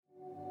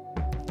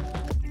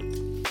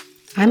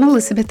I'm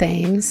Elizabeth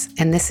Ames,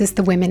 and this is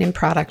the Women in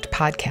Product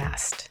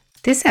podcast.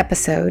 This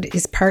episode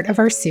is part of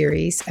our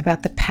series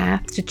about the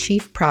path to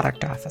Chief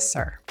Product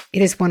Officer.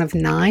 It is one of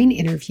 9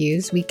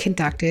 interviews we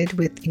conducted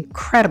with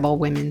incredible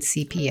women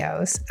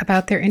CPOs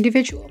about their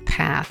individual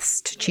paths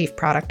to Chief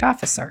Product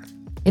Officer.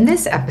 In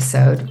this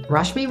episode,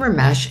 Rashmi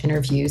Ramesh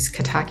interviews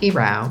Ketaki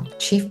Rao,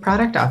 Chief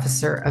Product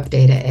Officer of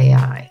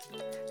data.ai.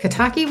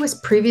 Ketaki was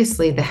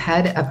previously the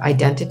head of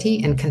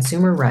identity and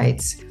consumer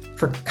rights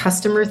for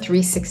Customer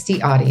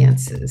 360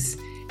 audiences,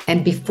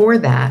 and before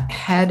that,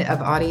 head of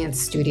Audience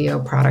Studio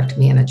Product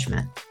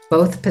Management.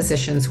 Both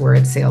positions were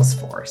at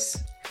Salesforce.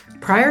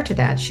 Prior to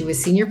that, she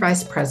was Senior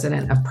Vice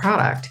President of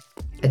Product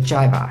at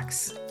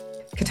Jivox.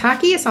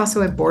 Ketaki is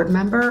also a board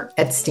member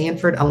at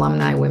Stanford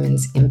Alumni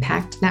Women's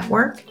Impact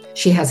Network.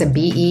 She has a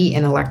BE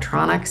in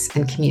Electronics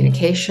and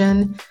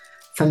Communication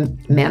from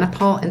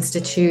Manipal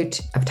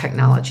Institute of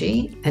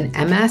Technology, an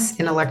MS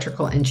in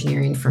Electrical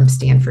Engineering from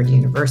Stanford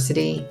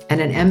University, and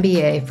an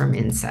MBA from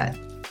INSET.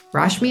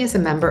 Rashmi is a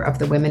member of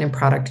the Women in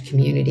Product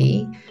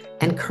community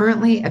and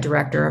currently a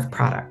director of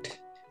product.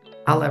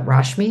 I'll let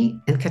Rashmi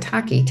and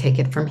Ketaki take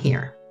it from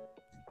here.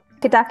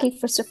 Ketaki,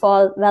 first of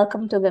all,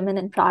 welcome to Women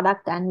in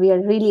Product, and we are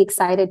really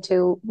excited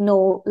to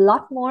know a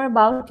lot more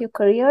about your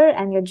career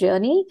and your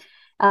journey.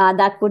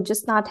 That would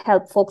just not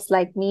help folks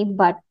like me,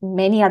 but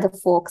many other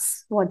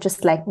folks who are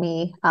just like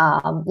me,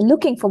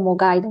 looking for more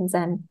guidance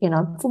and,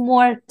 for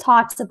more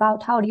thoughts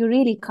about how do you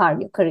really carve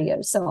your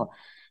career. So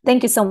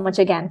thank you so much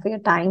again for your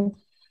time.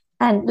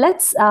 And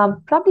let's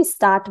probably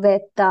start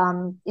with,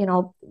 one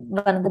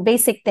of the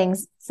basic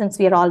things, since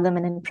we are all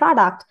women in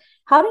product.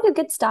 How did you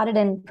get started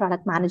in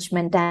product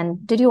management?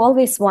 And did you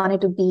always wanted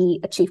to be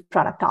a chief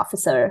product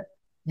officer?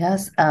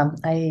 Yes,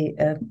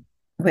 I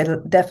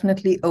will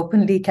definitely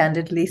openly,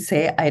 candidly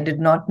say I did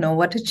not know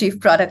what a chief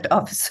product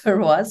officer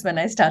was when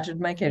I started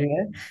my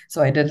career.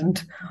 So I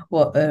didn't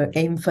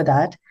aim for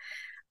that.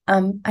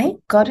 I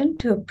got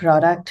into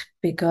product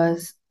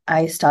because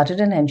I started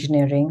in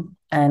engineering,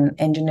 and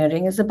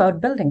engineering is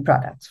about building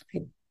products.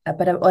 Right?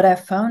 But what I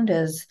found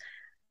is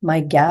my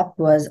gap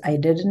was I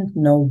didn't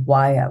know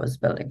why I was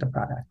building the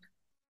product.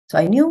 So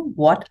I knew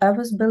what I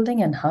was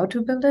building and how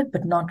to build it,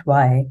 but not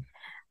why.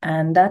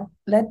 And that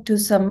led to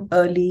some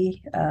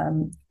early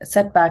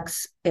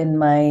setbacks in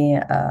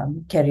my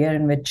career,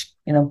 in which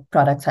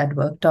products I'd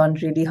worked on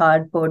really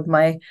hard, poured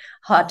my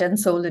heart and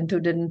soul into,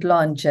 didn't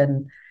launch,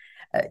 and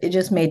it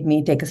just made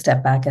me take a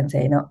step back and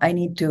say, I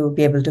need to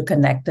be able to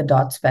connect the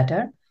dots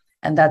better.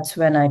 And that's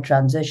when I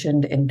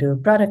transitioned into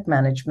product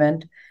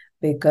management,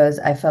 because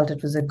I felt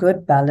it was a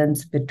good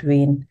balance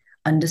between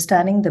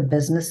understanding the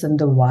business and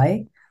the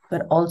why,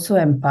 but also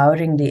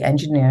empowering the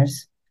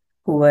engineers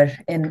who were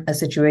in a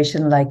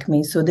situation like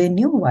me, so they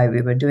knew why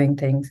we were doing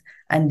things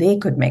and they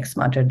could make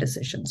smarter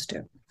decisions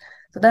too.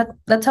 So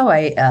that's how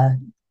I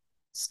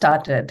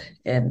started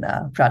in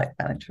product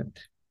management.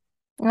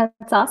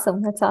 That's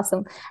awesome. That's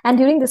awesome. And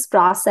during this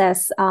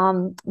process,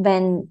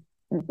 when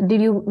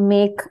did you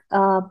make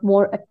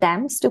more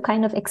attempts to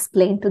kind of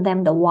explain to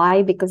them the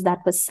why? Because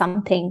that was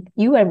something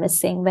you were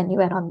missing when you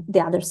were on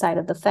the other side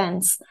of the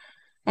fence.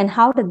 And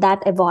how did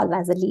that evolve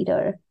as a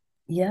leader?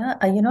 Yeah,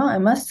 I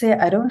must say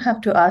I don't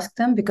have to ask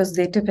them because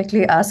they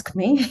typically ask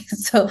me.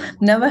 So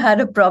never had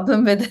a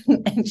problem with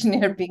an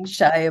engineer being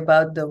shy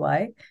about the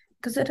why,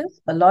 because it is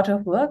a lot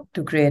of work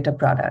to create a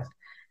product.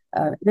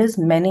 It is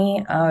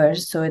many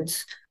hours, so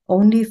it's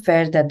only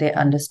fair that they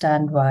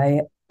understand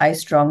why. I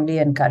strongly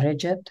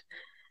encourage it.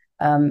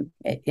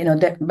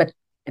 But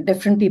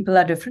different people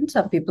are different.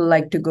 Some people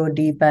like to go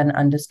deep and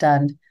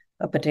understand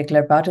a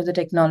particular part of the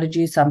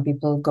technology. Some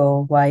people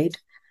go wide.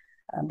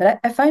 But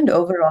I find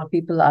overall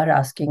people are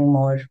asking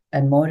more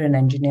and more in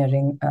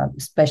engineering,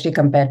 especially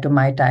compared to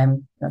my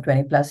time,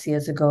 20 plus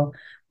years ago.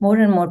 More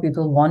and more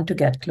people want to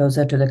get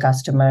closer to the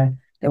customer.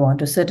 They want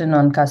to sit in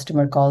on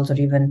customer calls or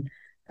even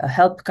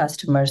help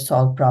customers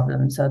solve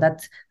problems. So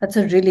that's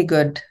a really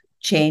good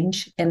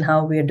change in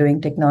how we are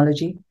doing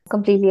technology.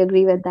 Completely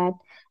agree with that.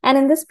 And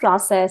in this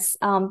process,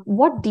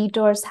 what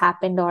detours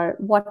happened or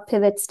what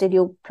pivots did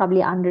you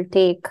probably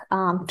undertake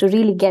to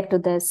really get to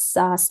this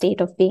state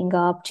of being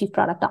a chief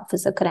product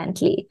officer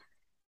currently?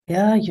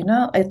 Yeah,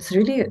 it's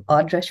really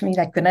odd, Rashmi.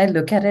 Like when I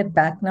look at it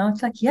back now,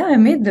 it's like, yeah, I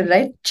made the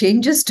right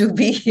changes to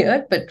be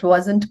here, but it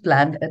wasn't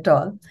planned at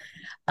all.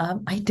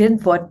 I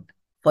did what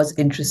was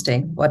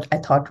interesting, what I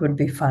thought would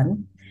be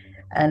fun.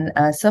 And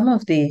some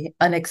of the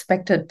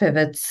unexpected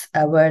pivots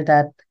were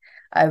that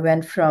I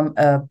went from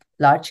a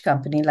large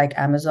company like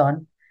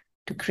Amazon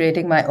to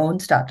creating my own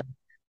startup,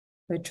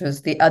 which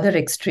was the other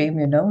extreme,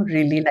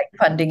 really like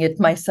funding it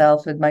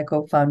myself with my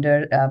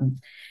co-founder.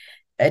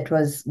 That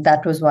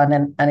was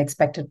one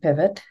unexpected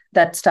pivot.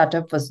 That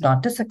startup was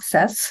not a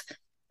success,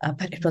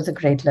 but it was a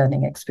great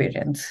learning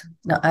experience.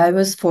 Now, I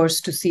was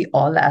forced to see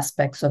all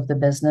aspects of the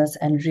business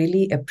and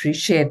really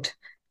appreciate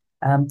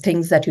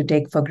things that you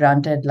take for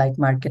granted, like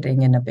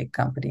marketing in a big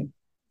company.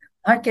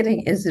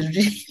 Marketing is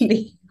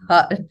really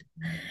hard.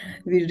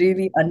 We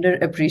really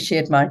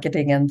underappreciate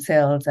marketing and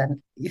sales.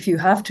 And if you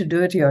have to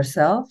do it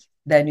yourself,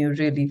 then you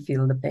really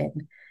feel the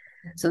pain.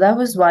 So that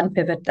was one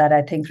pivot that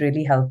I think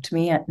really helped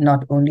me.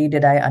 Not only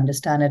did I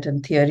understand it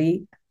in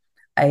theory,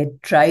 I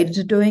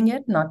tried doing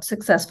it, not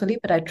successfully,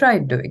 but I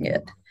tried doing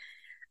it.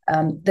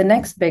 The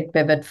next big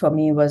pivot for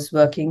me was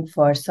working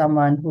for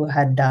someone who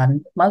had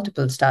done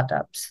multiple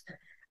startups.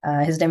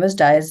 His name was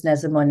Dias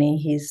Nezamoni.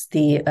 He's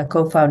the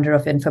co-founder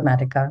of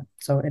Informatica.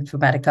 So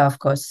Informatica, of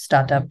course,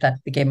 startup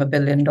that became $1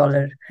 billion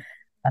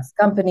plus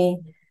company.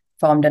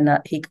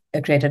 He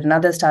created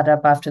another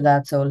startup after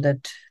that, sold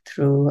it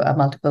through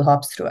multiple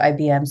hops through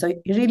IBM. So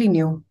he really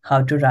knew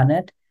how to run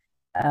it.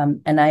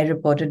 And I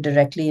reported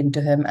directly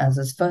into him as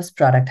his first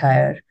product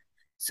hire.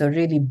 So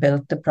really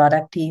built the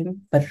product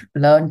team, but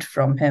learned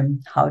from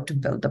him how to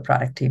build the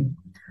product team,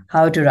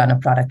 how to run a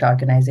product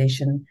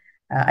organization.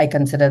 I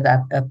consider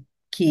that a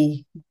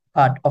key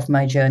part of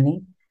my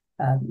journey,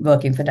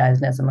 working for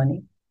Dias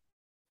Nezamoni.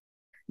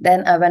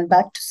 Then I went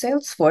back to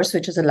Salesforce,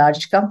 which is a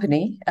large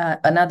company,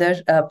 another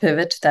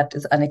pivot that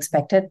is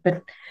unexpected,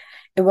 but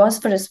it was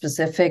for a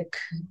specific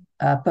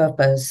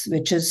purpose,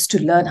 which is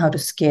to learn how to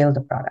scale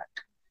the product.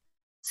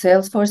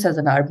 Salesforce has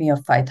an army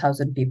of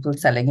 5,000 people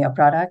selling your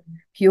product.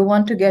 If you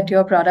want to get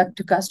your product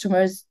to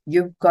customers,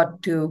 you've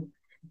got to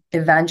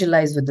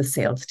evangelize with the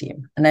sales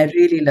team. And I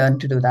really learned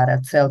to do that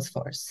at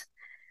Salesforce.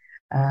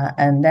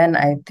 And then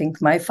I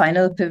think my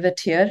final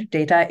pivot here,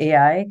 data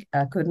AI,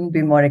 couldn't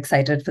be more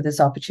excited for this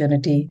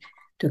opportunity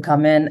to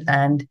come in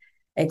and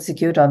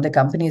execute on the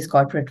company's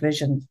corporate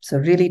vision. So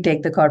really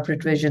take the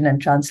corporate vision and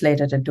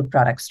translate it into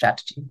product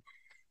strategy.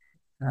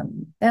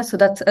 So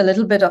that's a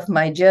little bit of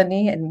my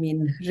journey. I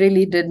mean,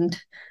 really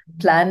didn't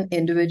plan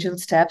individual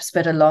steps,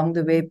 but along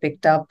the way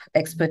picked up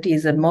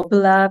expertise in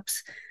mobile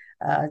apps,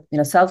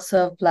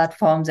 self-serve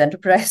platforms,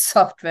 enterprise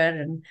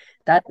software, and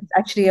that's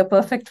actually a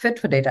perfect fit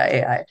for data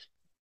AI.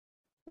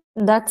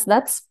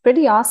 That's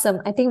pretty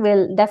awesome. I think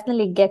we'll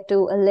definitely get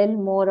to a little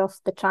more of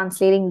the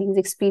translating these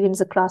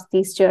experiences across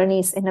these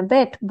journeys in a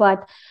bit.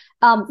 But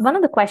one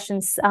of the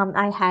questions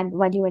I had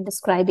while you were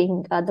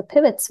describing the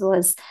pivots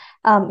was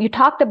you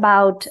talked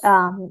about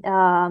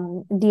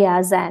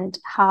Diaz and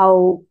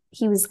how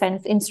he was kind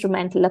of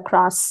instrumental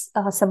across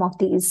some of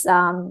these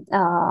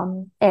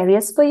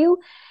areas for you.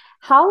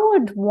 How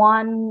would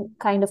one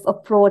kind of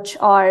approach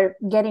or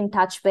get in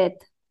touch with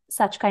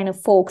such kind of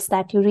folks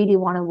that you really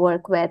want to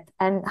work with?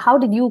 And how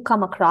did you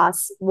come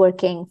across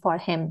working for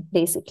him,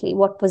 basically?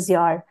 What was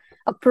your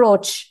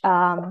approach,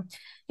 to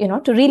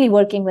really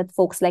working with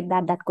folks like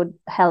that could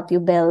help you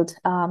build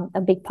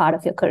a big part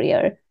of your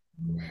career?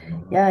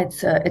 Yeah,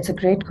 it's a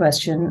great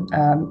question.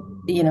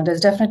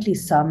 There's definitely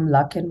some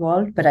luck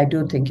involved, but I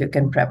do think you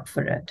can prep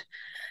for it.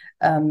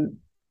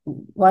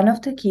 One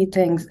of the key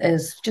things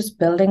is just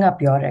building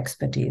up your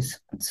expertise.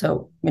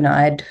 So,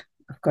 I'd,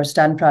 of course,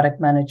 done product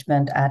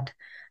management at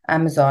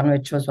Amazon,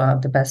 which was one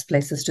of the best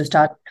places to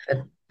start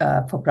with,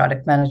 for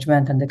product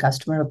management and the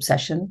customer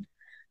obsession.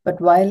 But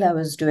while I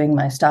was doing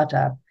my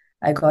startup,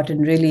 I got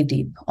in really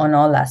deep on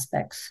all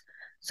aspects.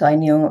 So I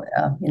knew,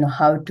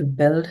 how to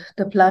build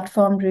the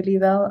platform really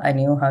well. I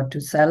knew how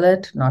to sell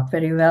it, not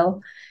very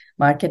well,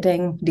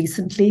 marketing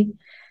decently.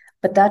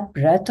 But that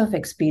breadth of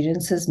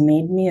experiences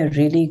made me a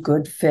really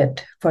good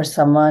fit for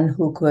someone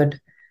who could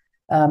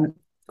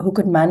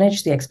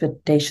manage the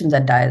expectations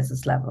at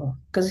Dias's level.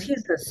 Because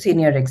he's the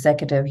senior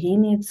executive. He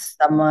needs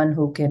someone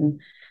who can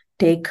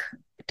take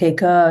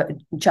a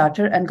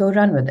charter and go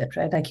run with it,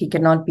 right? Like he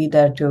cannot be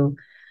there to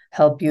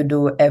help you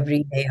do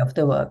every day of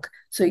the work.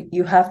 So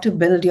you have to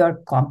build your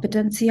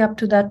competency up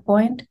to that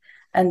point,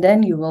 and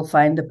then you will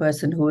find the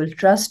person who will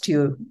trust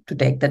you to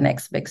take the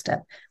next big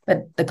step.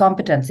 But the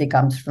competency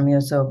comes from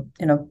you. So,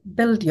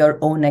 build your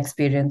own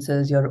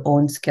experiences, your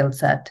own skill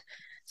set,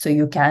 so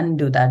you can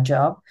do that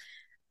job.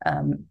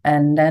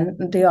 And then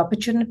the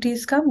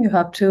opportunities come. You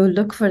have to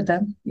look for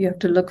them. You have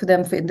to look for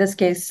them. In this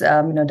case,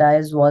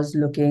 Dias was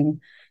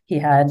looking. He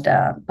had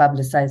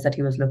publicized that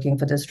he was looking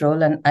for this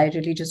role, and I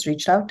really just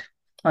reached out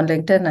on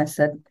LinkedIn. I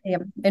said, hey,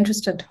 I'm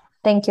interested.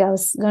 Thank you. I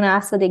was going to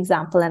ask for the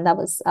example, and that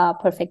was a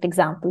perfect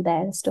example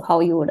there as to how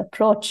you would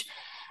approach.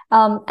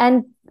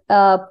 And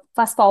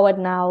fast forward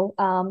now,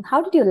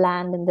 how did you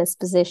land in this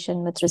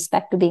position with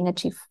respect to being a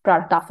chief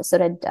product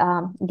officer at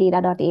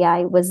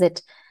data.ai? Was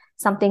it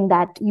something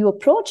that you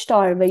approached,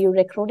 or were you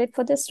recruited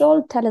for this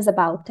role? Tell us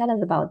about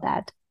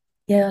that.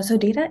 Yeah, so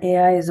Data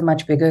AI is a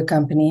much bigger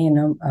company,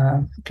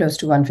 close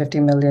to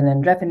 150 million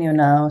in revenue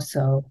now.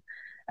 So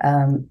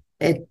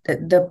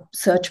the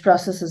search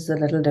process is a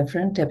little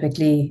different.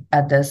 Typically,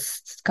 at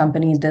this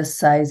company, this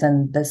size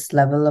and this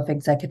level of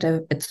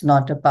executive, it's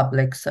not a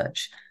public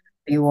search.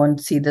 You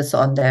won't see this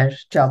on their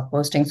job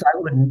posting, so I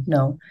wouldn't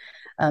know.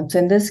 So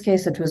in this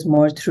case, it was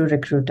more through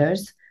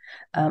recruiters.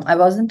 I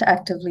wasn't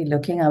actively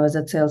looking. I was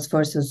at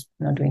Salesforce,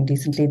 doing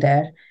decently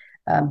there.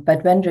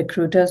 But when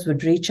recruiters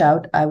would reach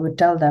out, I would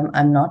tell them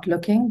I'm not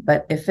looking,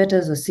 but if it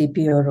is a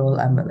CPO role,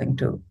 I'm willing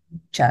to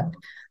chat.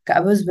 I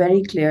was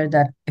very clear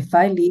that if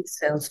I leave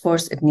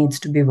Salesforce, it needs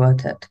to be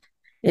worth it.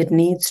 It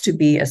needs to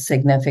be a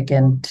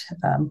significant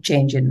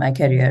change in my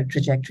career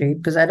trajectory,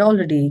 because I'd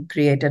already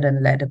created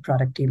and led a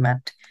product team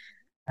at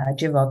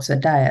Jivox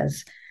with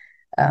Dias.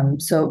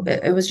 So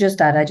it was just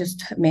that I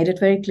just made it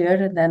very clear.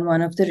 And then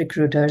one of the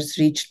recruiters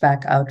reached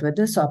back out with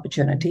this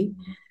opportunity.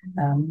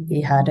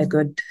 We had a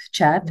good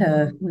chat,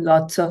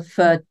 lots of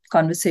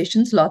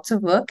conversations, lots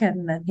of work,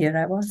 and then here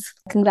I was.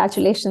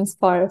 Congratulations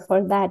for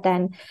that,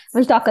 and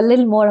we'll talk a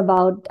little more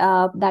about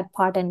that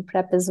part and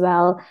prep as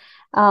well.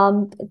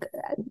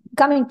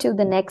 Coming to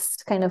the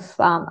next kind of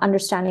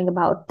understanding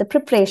about the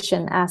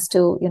preparation as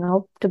to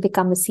to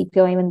become a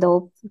CPO, even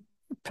though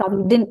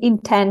probably didn't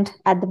intend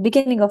at the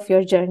beginning of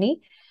your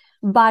journey.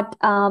 But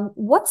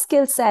what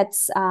skill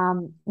sets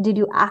did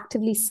you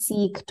actively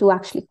seek to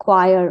actually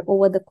acquire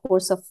over the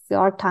course of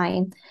your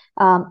time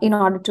in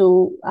order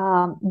to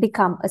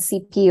become a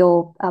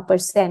CPO per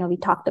se? I know we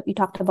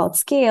talked about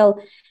scale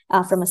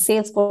from a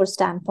Salesforce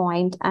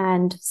standpoint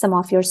and some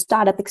of your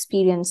startup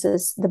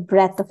experiences, the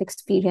breadth of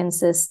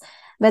experiences.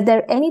 Were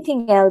there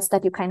anything else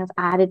that you kind of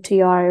added to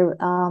your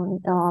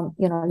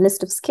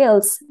list of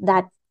skills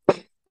that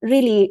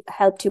really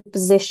helped you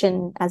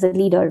position as a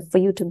leader for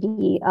you to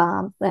be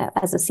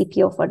as a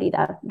CPO for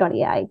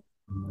data.ai?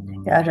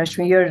 Yeah,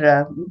 Rashmi,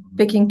 you're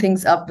picking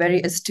things up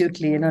very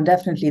astutely.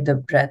 Definitely the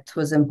breadth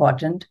was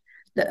important.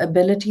 The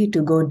ability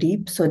to go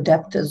deep. So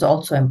depth is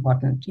also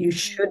important. You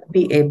should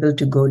be able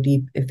to go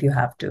deep if you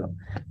have to.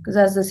 Because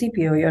as a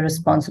CPO, you're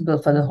responsible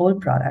for the whole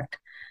product.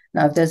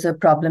 Now, if there's a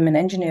problem in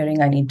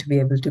engineering, I need to be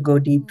able to go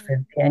deep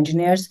with the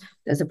engineers.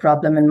 There's a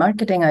problem in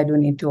marketing, I do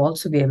need to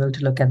also be able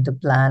to look at the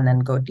plan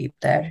and go deep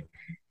there.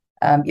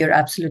 You're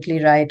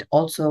absolutely right.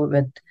 Also,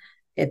 with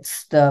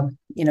it's the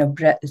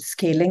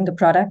scaling the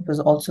product was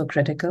also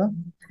critical.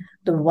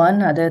 The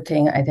one other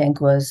thing I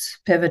think was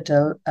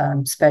pivotal,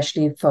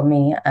 especially for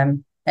me,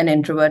 I'm an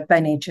introvert by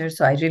nature,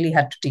 so I really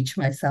had to teach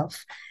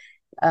myself,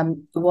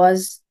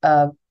 was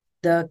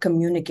the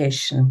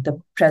communication,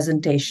 the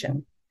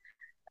presentation.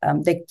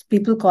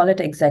 People call it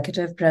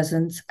executive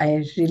presence.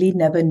 I really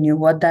never knew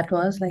what that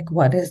was. Like,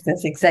 what is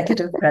this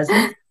executive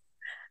presence?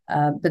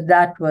 But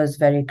that was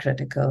very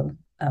critical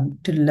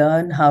to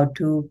learn how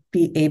to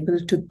be able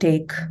to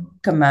take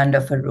command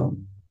of a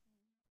room,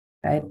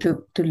 right?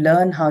 To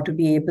learn how to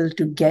be able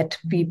to get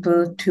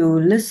people to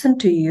listen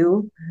to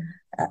you,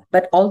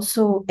 but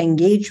also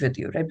engage with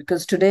you, right?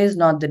 Because today is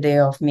not the day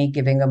of me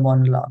giving a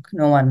monologue.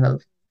 No one will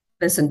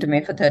listen to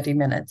me for 30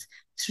 minutes.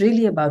 It's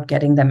really about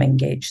getting them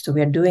engaged. So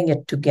we are doing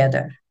it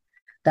together.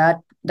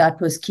 That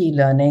was key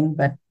learning,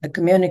 but the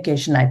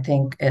communication, I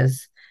think,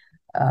 is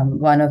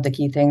one of the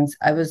key things.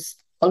 I was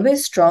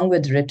always strong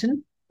with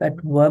written, but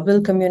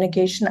verbal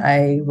communication,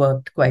 I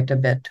worked quite a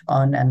bit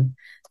on, and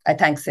I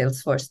thank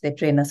Salesforce. They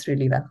train us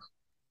really well.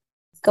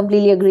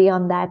 Completely agree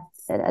on that.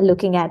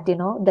 Looking at the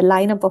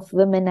lineup of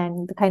women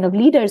and the kind of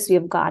leaders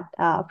we've got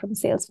from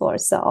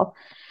Salesforce. So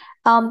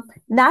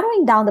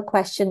narrowing down the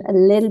question a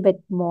little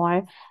bit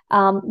more,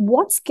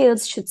 what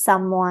skills should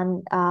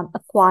someone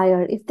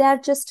acquire if they're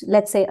just,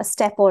 let's say, a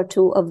step or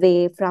two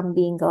away from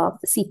being a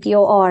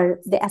CPO or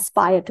they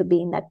aspire to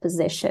be in that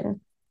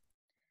position?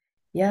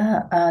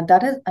 Yeah,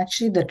 that is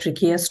actually the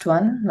trickiest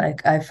one.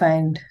 Like I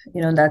find,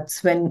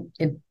 that's when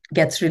it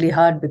gets really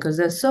hard because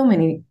there's so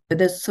many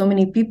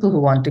people who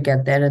want to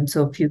get there and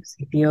so few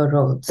CPO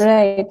roles.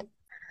 Right.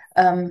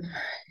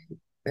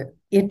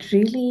 You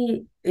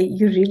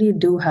really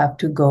do have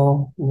to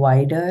go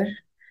wider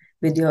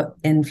with your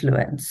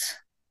influence.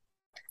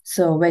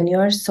 So when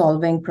you're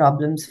solving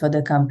problems for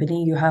the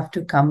company, you have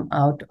to come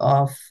out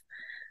of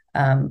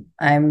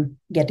I'm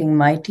getting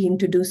my team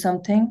to do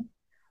something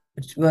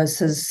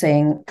versus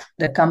saying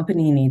the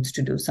company needs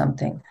to do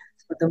something.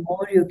 So the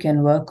more you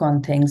can work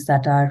on things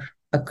that are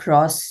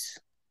across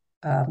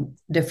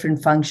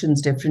different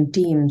functions, different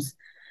teams,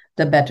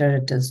 the better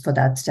it is for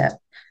that step.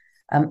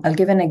 I'll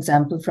give an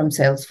example from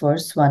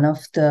Salesforce. One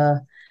of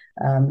the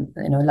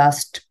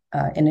last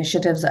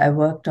initiatives I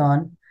worked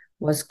on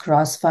was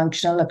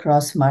cross-functional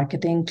across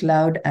marketing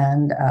cloud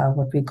and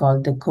what we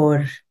call the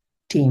core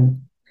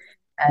team.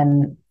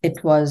 And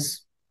it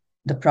was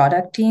the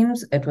product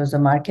teams, it was the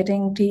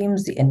marketing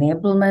teams, the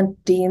enablement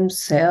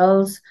teams,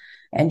 sales,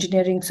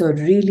 engineering, so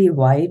really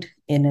wide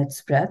in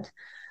its breadth.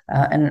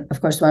 And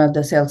of course, one of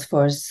the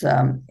Salesforce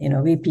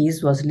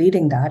VPs was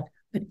leading that.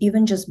 But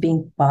even just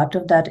being part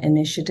of that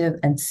initiative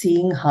and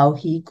seeing how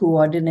he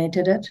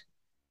coordinated it,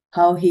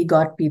 how he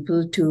got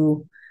people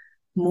to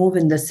move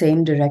in the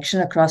same direction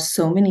across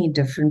so many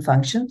different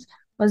functions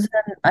was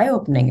an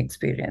eye-opening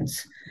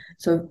experience.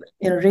 So,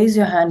 raise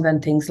your hand when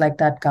things like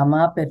that come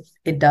up.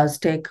 It does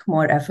take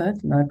more effort.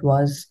 It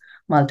was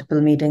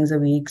multiple meetings a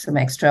week, some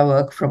extra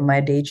work from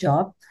my day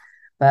job,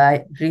 but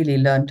I really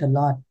learned a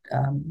lot.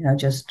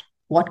 Just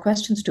what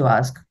questions to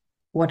ask.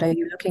 What are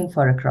you looking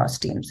for across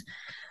teams?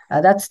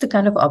 That's the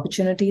kind of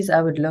opportunities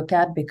I would look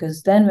at,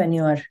 because then when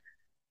you are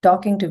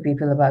talking to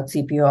people about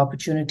CPO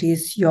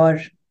opportunities, your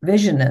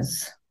vision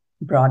is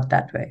broad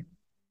that way.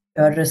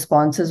 Your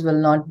responses will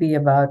not be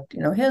about,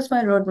 here's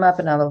my roadmap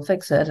and I will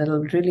fix it. It'll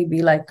really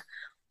be like,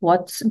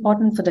 what's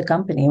important for the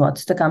company?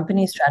 What's the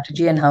company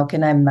strategy and how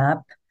can I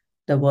map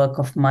the work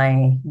of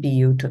my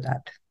BU to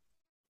that?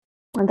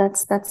 And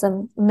that's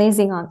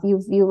amazing.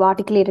 You've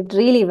articulated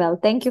really well.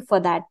 Thank you for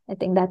that. I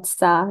think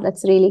that's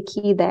really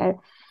key there.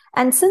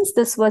 And since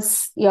this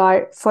was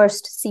your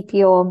first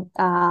CPO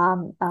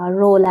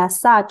role as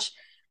such,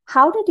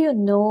 how did you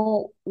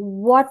know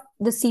what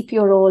the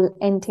CPO role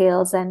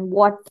entails and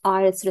what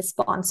are its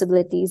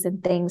responsibilities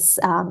and things?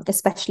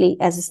 Especially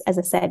as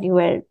I said, you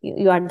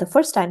are the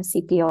first time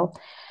CPO.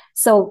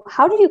 So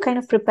how did you kind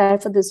of prepare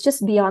for this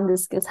just beyond the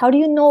skills? How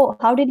did you know,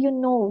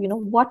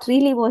 what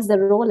really was the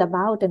role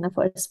about in the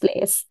first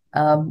place?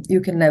 You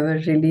can never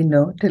really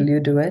know till you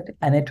do it,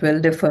 and it will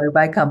differ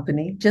by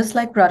company, just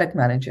like product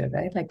manager,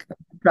 right? Like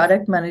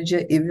product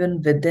manager,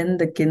 even within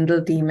the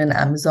Kindle team in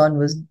Amazon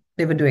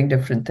they were doing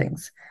different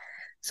things.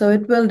 So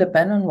it will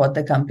depend on what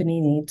the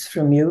company needs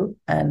from you,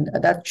 and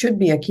that should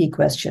be a key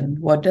question.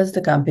 What does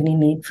the company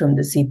need from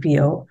the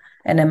CPO,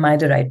 and am I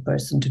the right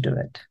person to do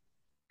it?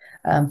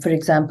 For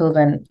example,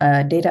 when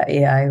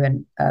data.ai,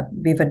 when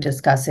we were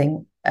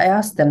discussing, I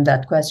asked them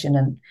that question,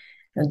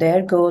 and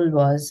their goal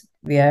was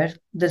we are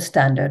the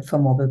standard for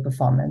mobile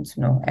performance.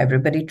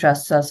 Everybody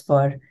trusts us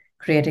for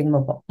creating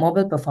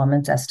mobile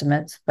performance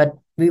estimates, but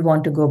we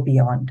want to go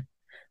beyond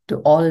to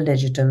all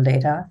digital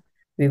data.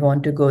 We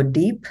want to go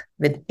deep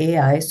with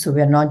AI. So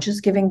we are not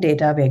just giving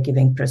data, we are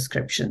giving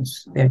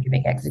prescriptions, we are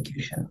giving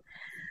execution.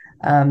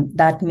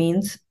 That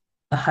means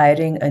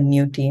hiring a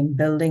new team,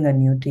 building a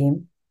new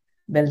team,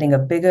 building a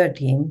bigger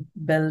team,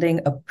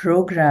 building a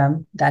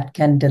program that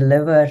can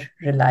deliver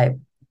reliable.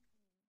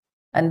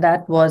 And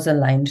that was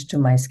aligned to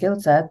my skill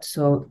set.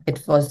 So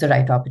it was the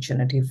right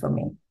opportunity for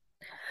me.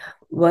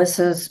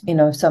 Versus,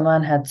 if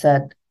someone had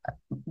said,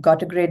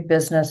 got a great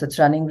business, it's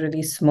running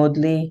really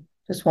smoothly,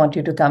 just want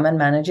you to come and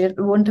manage it,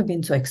 it wouldn't have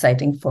been so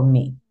exciting for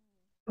me.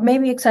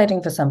 Maybe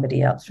exciting for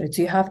somebody else, right?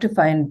 So you have to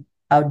find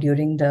out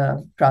during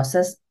the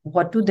process,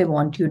 what do they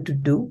want you to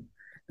do?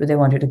 Do they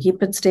want you to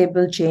keep it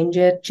stable, change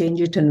it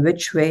in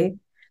which way?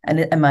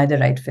 And am I the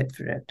right fit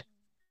for it?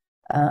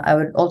 I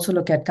would also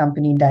look at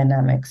company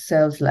dynamics,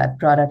 sales-led,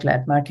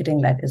 product-led,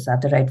 marketing-led. Is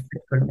that the right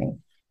fit for me?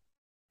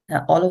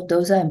 All of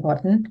those are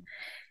important.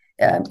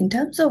 In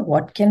terms of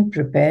what can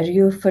prepare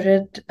you for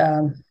it,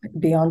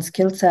 beyond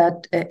skill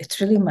set,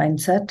 it's really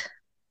mindset.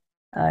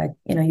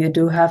 You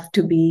do have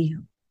to be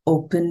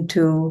open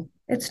to,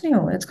 it's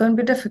new, it's going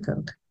to be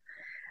difficult.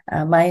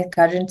 My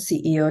current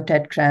CEO,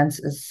 Ted Krantz,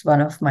 is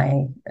one of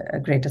my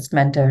greatest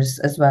mentors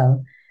as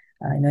well.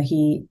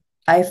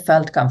 I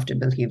felt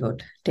comfortable he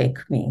would take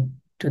me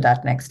to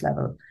that next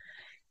level.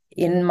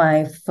 In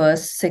my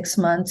first 6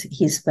 months,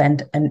 he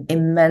spent an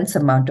immense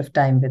amount of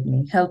time with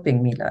me,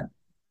 helping me learn.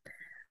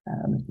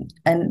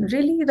 And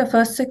really, the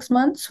first 6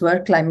 months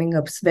were climbing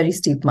a very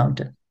steep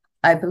mountain.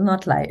 I will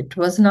not lie, it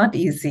was not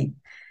easy.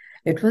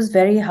 It was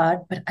very hard,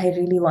 but I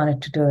really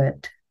wanted to do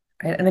it.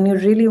 Right? And when you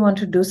really want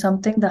to do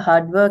something, the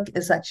hard work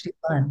is actually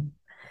fun.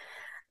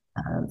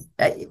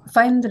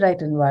 Find the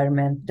right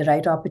environment, the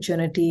right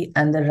opportunity,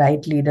 and the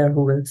right leader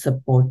who will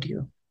support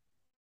you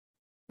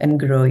and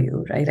grow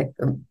you, right?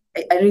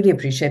 I really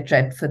appreciate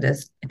Ted for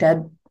this.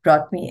 Ted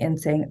brought me in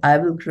saying, I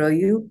will grow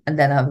you and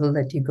then I will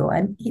let you go.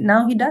 And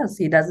now he does.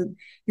 He doesn't,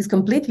 he's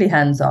completely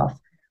hands off,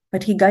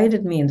 but he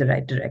guided me in the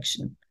right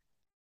direction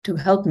to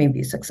help me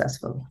be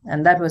successful.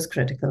 And that was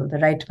critical. The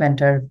right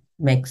mentor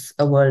makes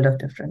a world of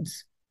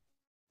difference.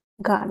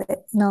 Got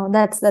it. No,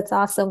 that's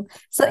awesome.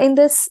 So in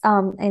this,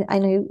 and I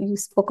know you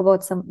spoke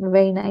about some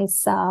very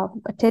nice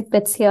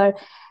tidbits here.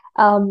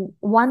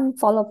 One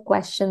follow-up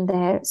question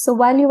there. So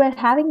while you were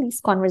having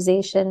these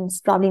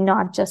conversations, probably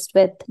not just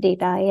with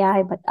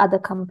data.ai, but other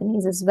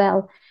companies as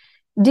well,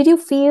 did you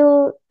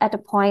feel at a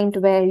point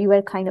where you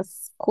were kind of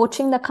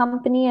coaching the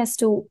company as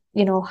to,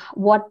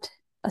 what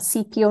a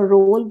CPO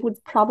role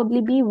would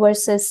probably be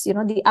versus,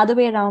 the other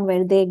way around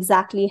where they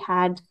exactly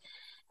had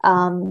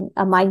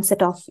a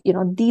mindset of,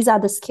 these are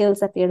the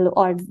skills that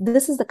or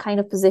this is the kind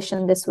of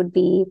position this would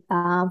be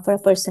for a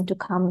person to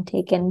come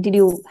take? And did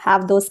you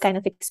have those kind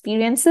of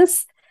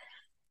experiences?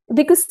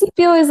 Because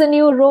CPO is a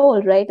new role,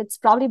 right? It's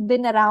probably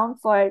been around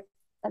for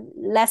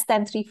less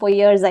than 3-4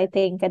 years, I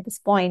think, at this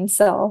point.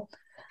 So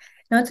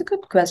no, it's a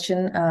good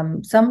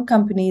question. Some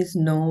companies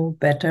know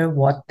better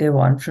what they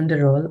want from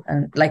the role.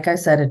 And like I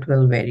said, it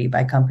will vary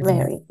by company.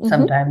 Mm-hmm.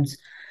 Sometimes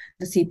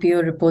the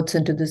CPO reports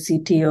into the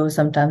CTO.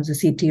 Sometimes the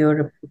CTO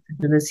reports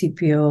into the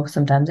CPO.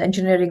 Sometimes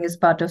engineering is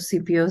part of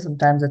CPO.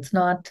 Sometimes it's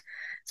not.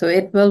 So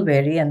it will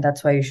vary. And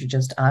that's why you should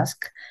just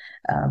ask.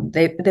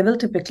 They will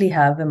typically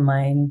have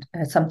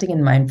something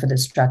in mind for the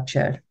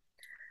structure.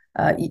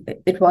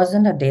 It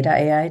wasn't a data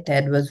AI.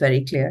 Ted was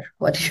very clear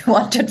what he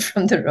wanted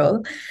from the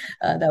role.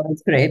 That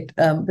was great.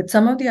 But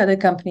some of the other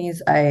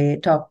companies I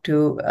talked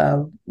to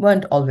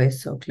weren't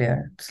always so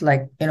clear. It's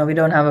like, we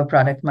don't have a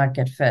product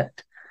market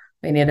fit.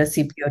 We need a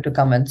CPO to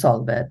come and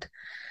solve it.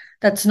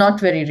 That's not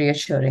very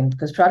reassuring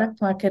because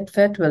product market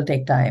fit will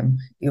take time.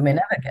 You may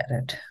never get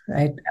it,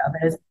 right?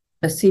 Whereas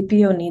a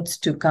CPO needs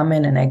to come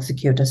in and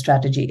execute a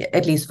strategy,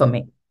 at least for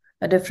me.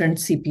 A different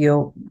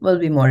CPO will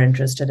be more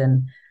interested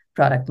in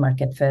product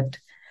market fit.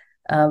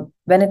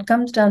 When it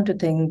comes down to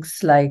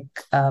things like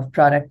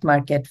product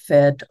market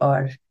fit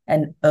or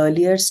an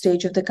earlier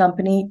stage of the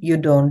company,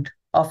 you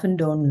often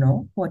don't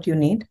know what you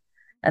need.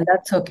 And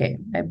that's okay,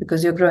 right?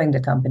 Because you're growing the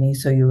company,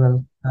 so you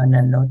will learn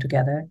and know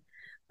together.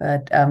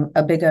 But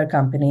a bigger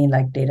company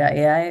like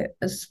data.ai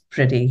is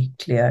pretty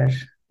clear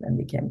when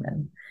we came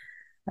in.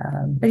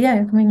 But yeah,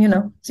 I mean,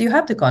 so you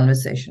have the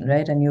conversation,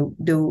 right? And you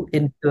do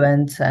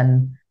influence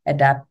and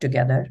adapt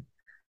together.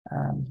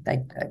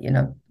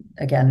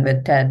 Again,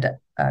 with Ted,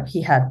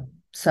 he had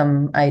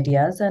some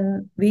ideas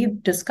and we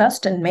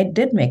discussed and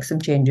did make some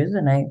changes.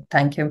 And I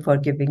thank him for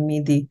giving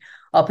me the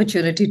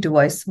opportunity to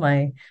voice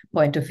my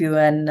point of view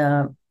and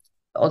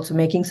also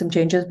making some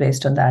changes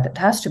based on that. It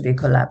has to be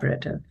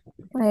collaborative.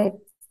 Right.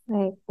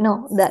 Right.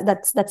 No,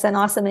 that's an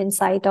awesome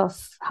insight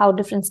of how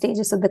different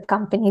stages of the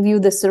company view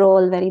this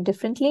role very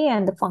differently,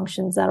 and the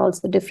functions are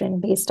also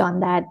different based on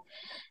that.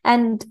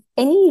 And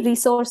any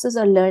resources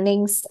or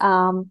learnings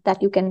that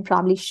you can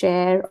probably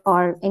share,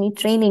 or any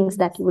trainings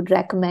that you would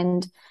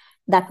recommend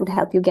that would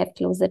help you get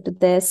closer to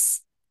this?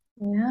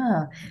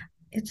 Yeah,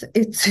 it's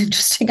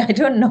interesting. I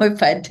don't know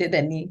if I did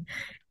any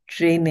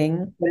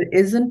training. There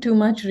isn't too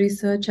much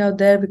research out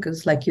there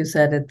because, like you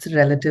said, it's a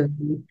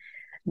relatively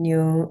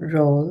new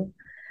role.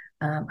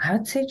 I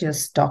would say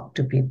just talk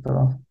to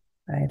people,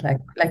 right?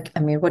 I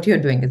mean, what you're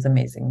doing is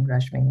amazing,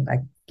 Rashmi.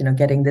 Like,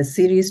 getting this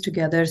series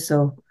together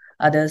so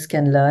others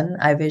can learn.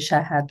 I wish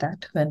I had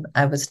that when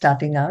I was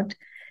starting out.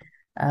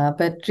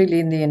 But really,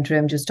 in the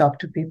interim, just talk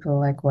to people.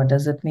 Like, what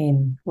does it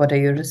mean? What are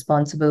you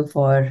responsible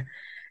for?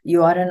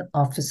 You are an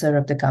officer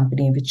of the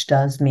company, which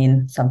does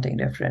mean something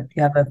different.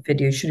 You have a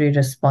fiduciary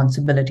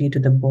responsibility to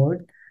the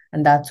board,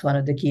 and that's one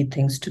of the key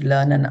things to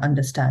learn and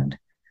understand.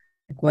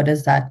 Like, what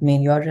does that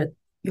mean?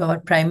 Your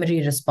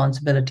primary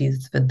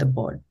responsibilities with the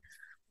board.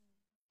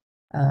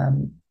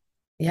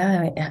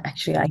 Yeah,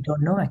 actually, I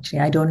don't know. Actually,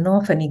 I don't know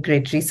of any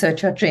great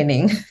research or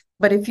training.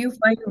 But if you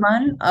find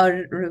one,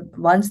 or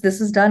once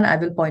this is done, I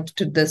will point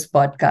to this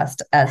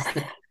podcast as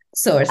the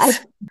source.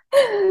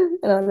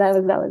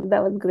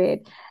 That was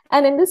great.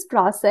 And in this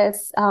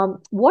process,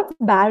 what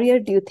barrier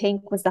do you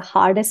think was the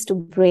hardest to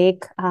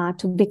break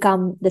to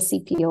become the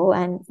CPO,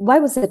 and why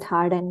was it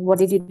hard, and what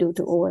did you do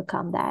to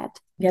overcome that?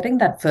 Getting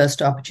that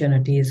first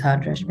opportunity is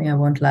hard, Rashmi. I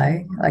won't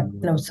lie. Like,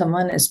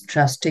 someone is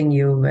trusting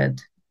you with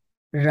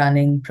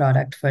running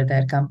product for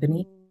their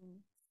company.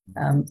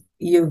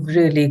 You've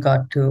really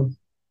got to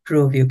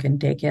prove you can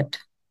take it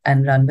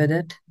and run with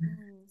it.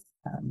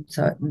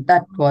 So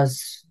that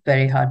was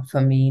very hard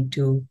for me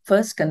to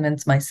first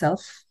convince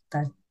myself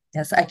that,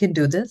 yes, I can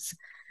do this,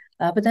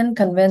 but then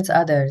convince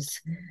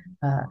others.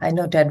 I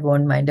know Ted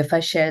won't mind if I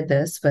share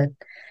this, but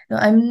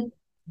I'm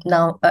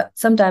now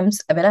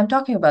sometimes when I'm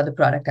talking about the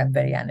product, I'm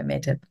very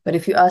animated. But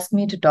if you ask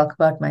me to talk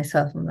about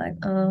myself, I'm like,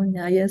 oh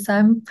yeah, yes,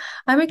 I'm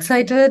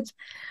excited.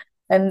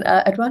 And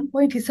at one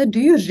point, he said, "Do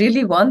you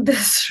really want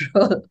this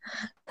role?"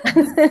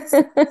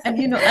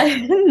 And I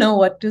didn't know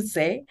what to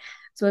say.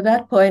 So at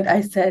that point,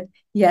 I said,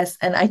 "Yes,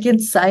 and I can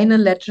sign a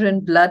letter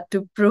in blood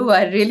to prove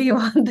I really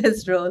want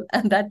this role."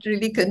 And that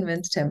really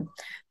convinced him.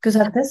 Because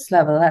at this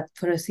level,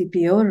 for a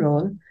CPO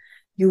role,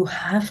 you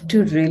have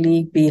to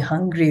really be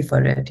hungry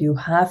for it. You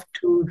have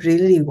to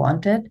really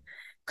want it.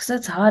 Because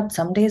it's hard.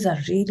 Some days are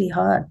really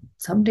hard.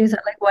 Some days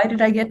are like, why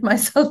did I get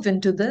myself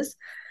into this?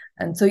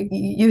 And so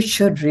you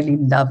should really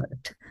love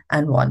it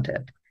and want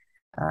it.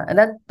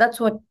 And that's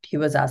what he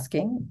was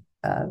asking.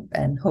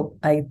 And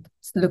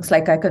looks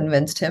like I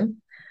convinced him.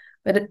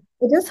 But it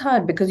is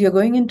hard because you're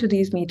going into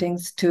these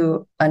meetings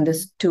to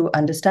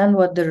understand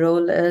what the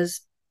role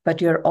is,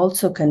 but you're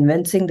also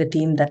convincing the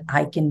team that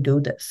I can do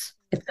this.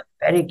 It's a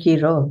very key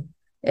role.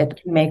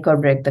 It can make or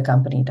break the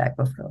company type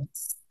of role.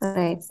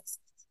 Right.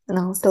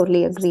 No,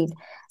 totally agreed.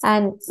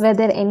 And were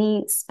there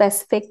any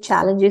specific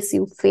challenges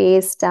you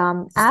faced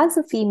as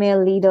a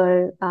female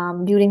leader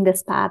during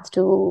this path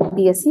to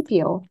be a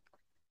CPO?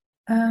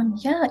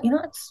 Yeah,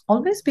 it's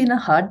always been a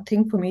hard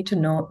thing for me to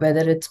know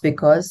whether it's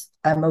because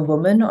I'm a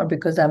woman or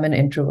because I'm an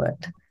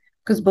introvert,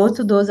 because both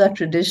of those are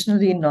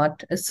traditionally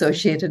not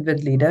associated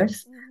with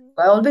leaders.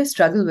 I always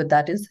struggle with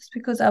that. Is this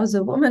because I was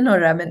a woman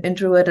or I'm an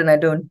introvert and I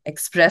don't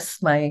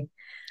express my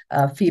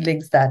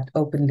feelings that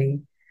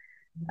openly?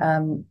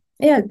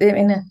 Yeah, I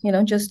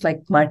mean, just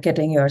like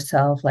marketing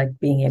yourself, like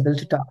being able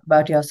to talk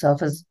about yourself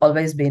has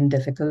always been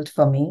difficult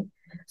for me.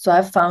 So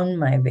I've found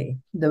my way.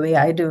 The way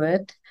I do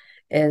it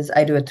is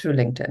I do it through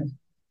LinkedIn,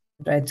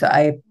 right? So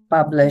I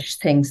publish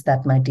things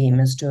that my team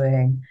is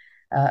doing.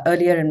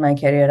 Earlier in my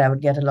career, I would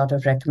get a lot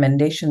of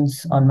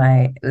recommendations on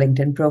my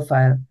LinkedIn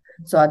profile.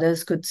 So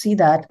others could see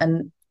that,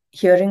 and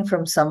hearing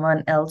from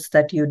someone else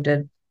that you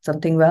did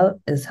something well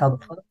is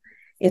helpful.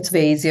 It's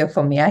way easier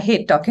for me. I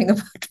hate talking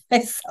about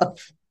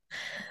myself.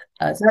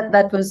 So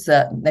that was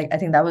I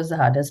think that was the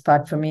hardest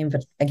part for me.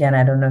 But again,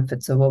 I don't know if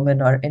it's a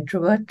woman or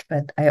introvert,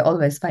 but I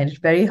always find it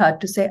very hard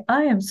to say,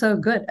 I am so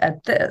good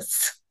at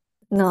this.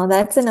 No,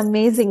 that's an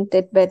amazing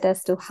tidbit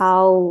as to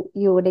how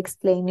you would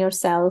explain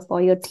yourself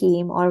or your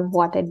team or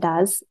what it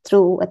does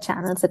through a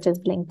channel such as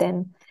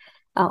LinkedIn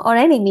or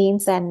any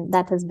means, and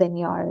that has been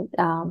your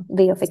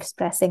way of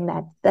expressing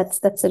that.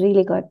 That's a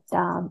really good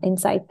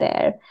insight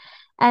there.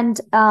 And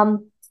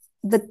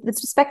with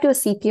respect to a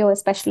CPO,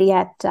 especially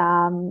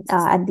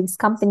at these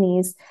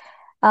companies,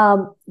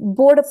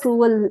 board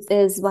approval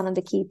is one of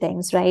the key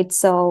things, right?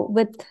 So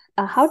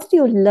how did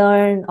you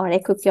learn or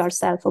equip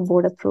yourself for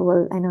board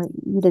approval? I know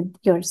you did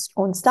your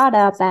own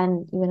startup,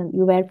 and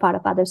you were part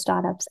of other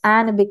startups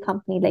and a big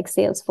company like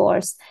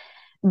Salesforce.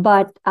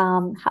 But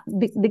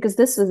because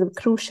this was a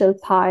crucial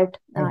part,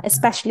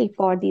 especially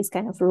for these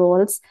kind of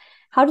roles,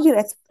 how did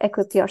you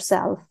equip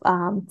yourself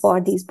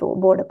for these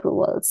board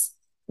approvals?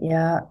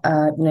 Yeah,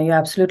 you're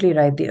absolutely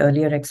right. The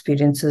earlier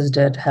experiences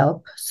did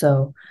help.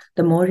 So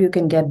the more you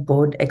can get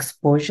board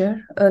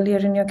exposure earlier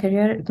in your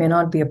career, it may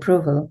not be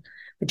approval,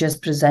 but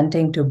just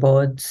presenting to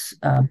boards,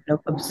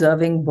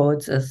 observing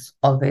boards is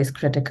always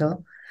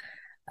critical.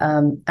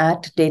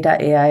 At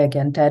data.ai,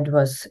 again, Ted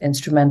was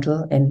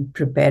instrumental in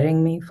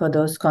preparing me for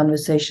those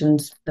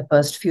conversations the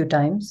first few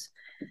times.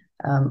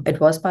 It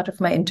was part of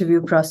my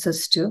interview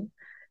process too.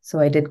 So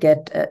I did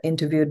get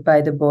interviewed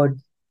by the board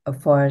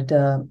for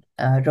the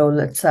role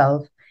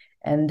itself.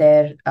 And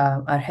there,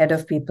 our head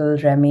of people,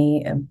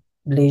 Remy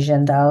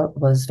Blejendal,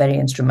 was very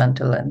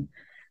instrumental in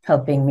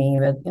helping me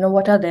with,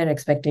 what are their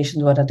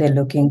expectations? What are they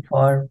looking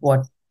for?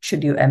 What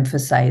should you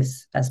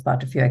emphasize as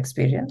part of your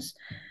experience?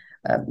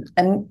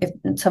 And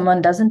if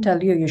someone doesn't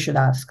tell you, you should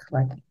ask,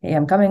 like, hey,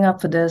 I'm coming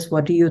up for this.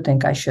 What do you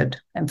think I should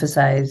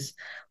emphasize?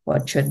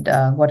 What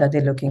are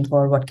they looking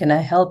for? What can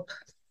I help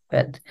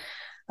with?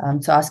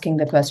 So asking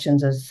the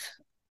questions is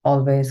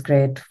always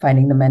great,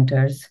 finding the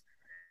mentors.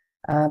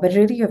 But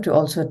really, you have to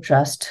also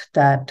trust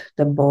that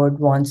the board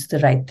wants the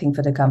right thing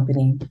for the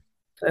company.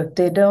 So if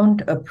they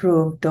don't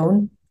approve,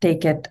 don't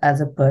take it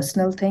as a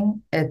personal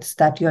thing. It's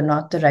that you're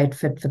not the right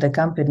fit for the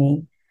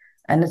company,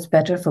 and it's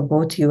better for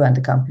both you and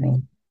the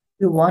company.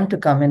 You want to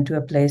come into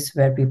a place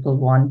where people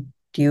want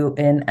you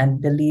in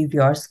and believe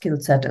your skill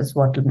set is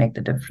what will make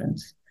the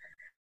difference.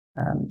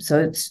 So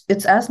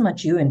it's as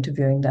much you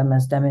interviewing them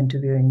as them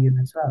interviewing you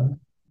as well.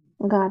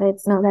 Got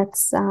it. No,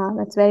 that's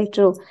very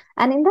true.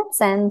 And in that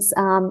sense,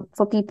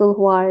 for people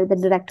who are the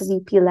director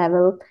VP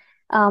level,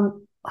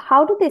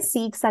 how do they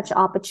seek such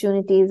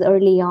opportunities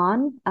early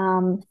on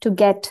to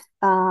get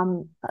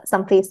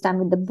some face time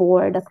with the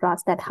board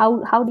across that?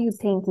 How do you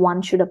think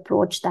one should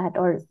approach that,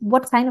 or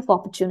what kind of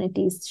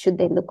opportunities should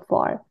they look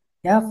for?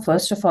 Yeah,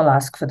 first of all,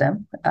 ask for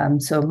them.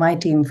 So my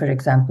team, for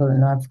example,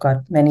 I've got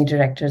many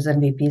directors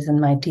and VPs in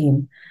my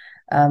team.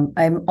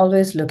 I'm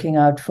always looking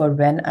out for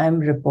when I'm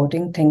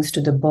reporting things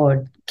to the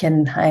board,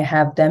 can I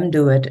have them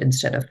do it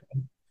instead of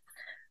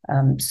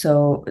me?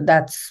 So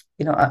that's,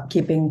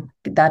 keeping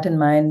that in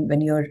mind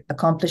when you're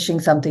accomplishing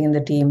something in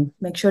the team,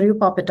 make sure you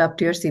pop it up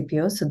to your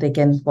CPO so they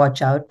can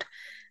watch out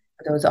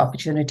for those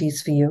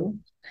opportunities for you.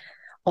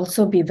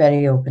 Also, be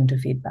very open to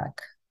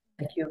feedback.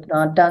 If you've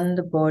not done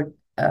the board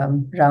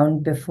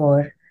round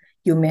before,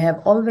 you may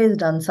have always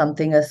done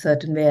something a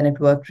certain way and it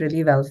worked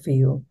really well for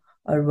you,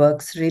 or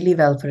works really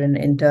well for an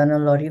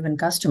internal or even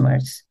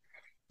customers.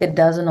 It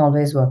doesn't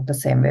always work the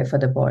same way for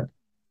the board.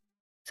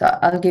 So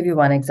I'll give you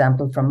one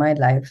example from my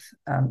life.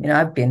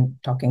 I've been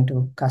talking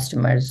to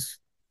customers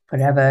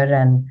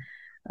forever,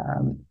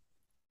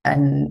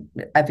 and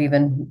I've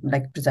even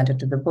presented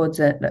to the boards,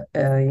 at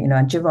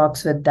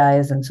Jivox with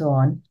DICE and so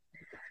on.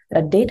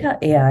 At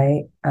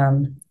data.ai,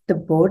 the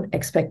board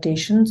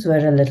expectations were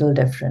a little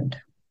different.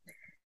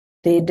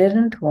 They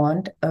didn't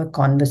want a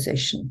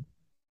conversation,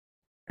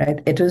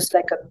 right? It was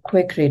like a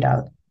quick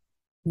readout.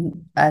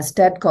 As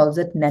Ted calls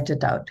it, net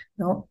it out,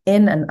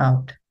 in and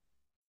out.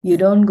 You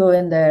don't go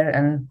in there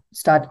and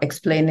start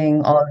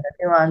explaining all the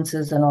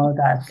nuances and all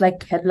that. It's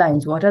like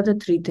headlines. What are the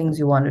 3 things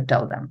you want to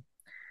tell them?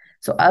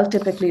 So I'll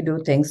typically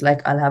do things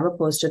like I'll have a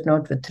post-it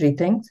note with 3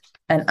 things,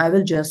 and I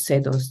will just say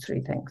those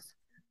 3 things.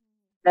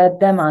 Let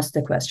them ask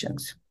the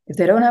questions. If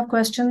they don't have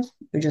questions,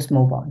 you just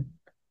move on.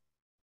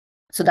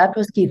 So that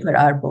was key for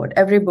our board.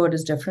 Every board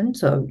is different,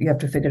 so you have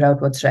to figure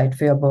out what's right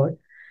for your board.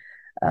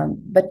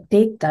 But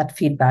take that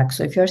feedback.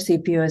 So if your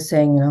CPO is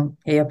saying,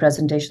 hey, your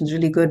presentation is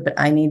really good, but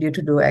I need you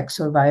to do X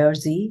or Y or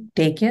Z,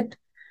 take it.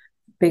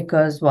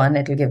 Because 1,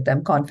 it'll give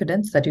them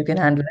confidence that you can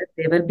handle it.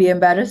 They will be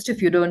embarrassed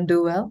if you don't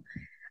do well.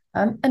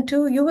 And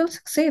 2, you will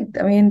succeed.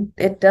 I mean,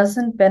 it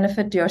doesn't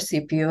benefit your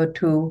CPO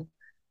to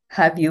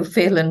have you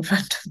fail in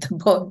front of the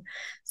board.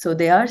 So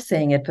they are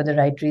saying it for the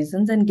right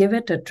reasons, and give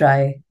it a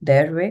try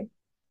their way.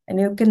 And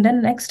you can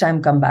then next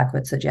time come back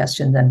with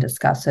suggestions and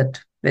discuss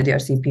it with your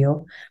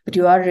CPO. But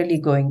you are really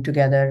going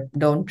together.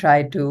 Don't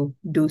try to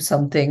do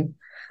something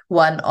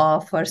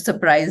one-off or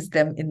surprise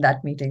them in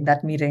that meeting.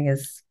 That meeting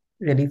is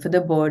really for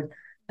the board.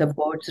 The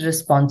board's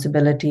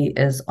responsibility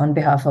is on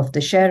behalf of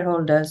the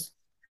shareholders.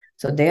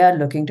 So they are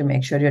looking to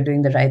make sure you're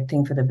doing the right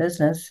thing for the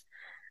business.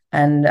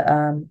 And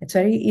it's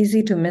very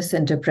easy to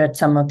misinterpret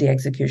some of the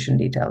execution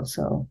details.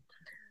 So,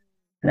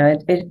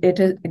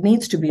 it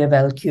needs to be a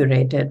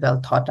well-curated,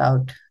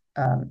 well-thought-out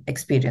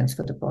experience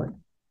for the board.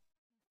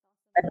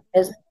 And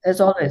there's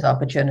always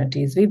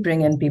opportunities. We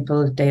bring in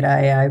people, data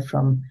AI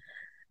from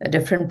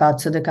different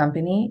parts of the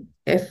company,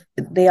 if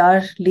they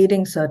are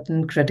leading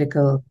certain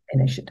critical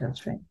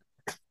initiatives, right?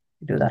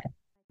 We do that.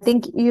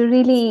 think you're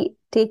really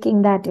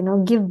taking that,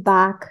 give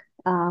back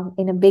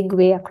in a big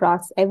way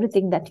across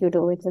everything that you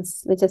do, which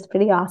is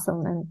pretty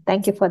awesome. And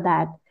thank you for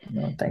that.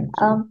 No, thank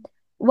you.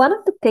 One of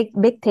the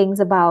big things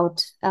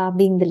about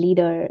being the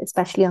leader,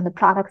 especially on the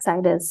product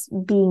side, is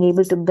being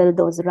able to build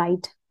those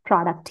right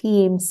product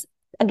teams,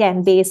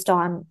 again, based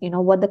on,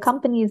 what the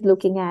company is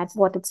looking at,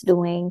 what it's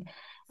doing,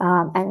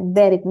 and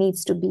where it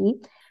needs to be.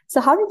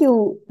 So how did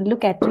you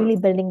look at really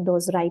building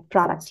those right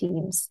product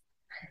teams?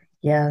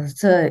 Yeah,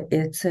 so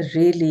it's a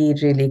really,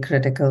 really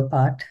critical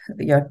part.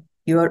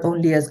 You're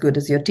only as good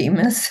as your team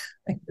is.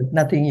 Like, there's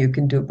nothing you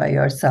can do by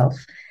yourself.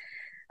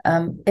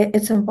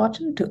 It's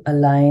important to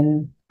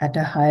align at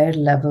a higher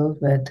level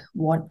with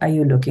what are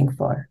you looking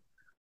for?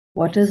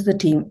 What is the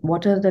team?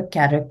 What are the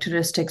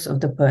characteristics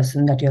of the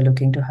person that you're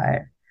looking to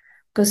hire?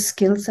 Because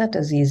skill set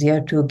is easier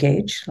to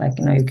gauge. Like,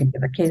 you can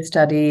give a case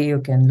study, you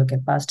can look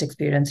at past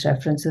experience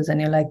references, and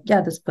you're like,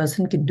 yeah, this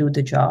person can do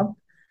the job.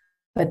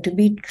 But to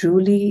be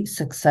truly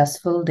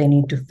successful, they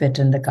need to fit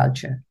in the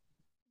culture.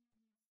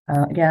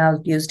 Again,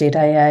 I'll use data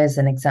AI as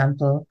an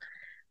example.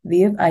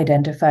 We have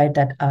identified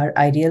that our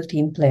ideal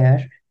team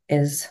player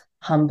is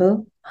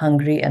humble,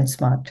 hungry, and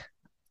smart.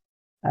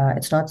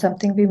 It's not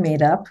something we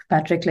made up.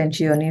 Patrick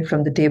Lencioni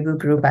from the Table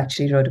Group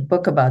actually wrote a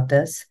book about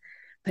this,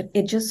 but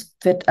it just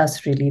fit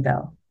us really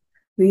well.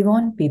 We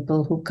want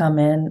people who come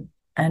in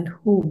and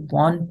who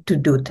want to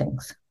do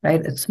things,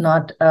 right? It's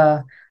not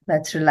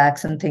let's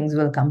relax and things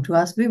will come to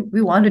us.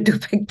 We want to do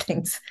big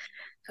things.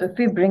 So if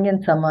we bring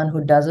in someone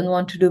who doesn't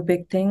want to do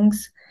big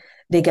things,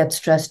 they get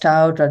stressed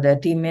out or their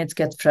teammates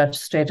get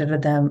frustrated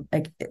with them.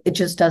 Like, it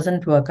just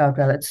doesn't work out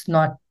well. It's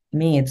not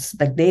me. It's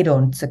like they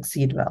don't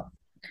succeed well.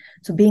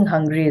 So being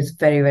hungry is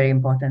very, very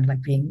important.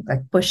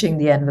 Like pushing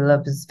the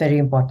envelope is very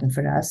important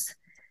for us.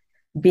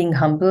 Being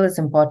humble is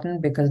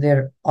important because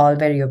we're all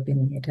very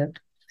opinionated.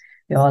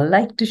 We all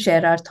like to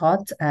share our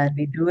thoughts, and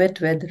we do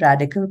it with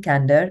radical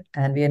candor,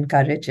 and we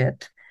encourage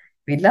it.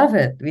 We love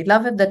it. We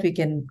love it that we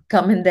can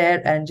come in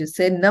there and just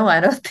say, no, I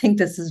don't think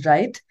this is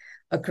right,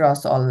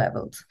 across all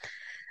levels.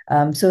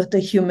 So the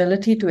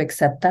humility to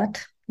accept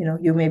that,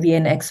 you may be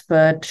an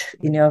expert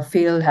in your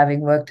field,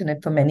 having worked in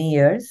it for many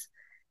years,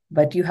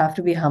 but you have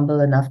to be humble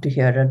enough to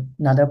hear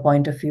another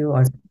point of view,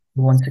 or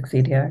you won't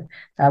succeed here.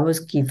 That was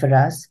key for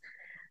us.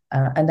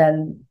 And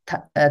then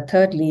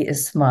thirdly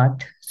is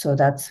smart. So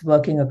that's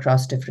working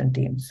across different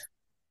teams.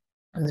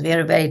 We are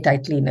a very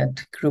tightly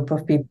knit group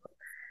of people.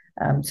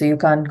 So you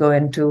can't go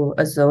into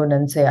a zone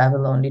and say, I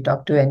will only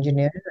talk to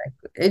engineers.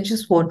 It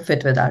just won't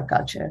fit with our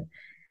culture.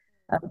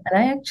 And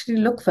I actually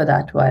look for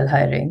that while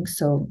hiring.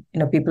 So,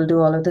 people do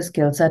all of the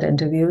skill set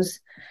interviews.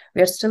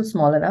 We are still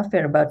small enough.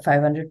 We're about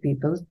 500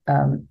 people.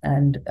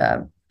 And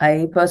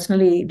I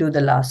personally do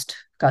the last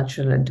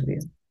cultural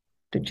interview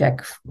to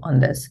check on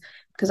this,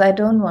 because I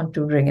don't want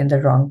to bring in the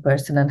wrong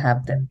person and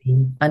have them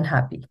be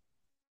unhappy.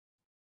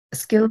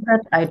 Skill set,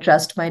 I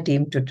trust my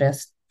team to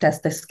test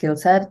the skill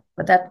set,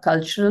 but that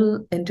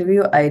cultural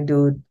interview, I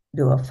do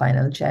a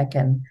final check,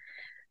 and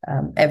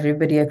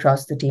everybody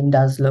across the team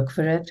does look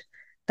for it.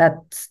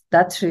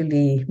 That's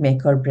really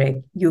make or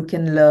break. You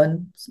can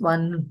learn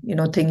one,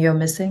 thing you're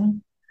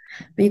missing,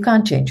 but you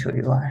can't change who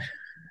you are,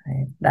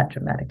 right, that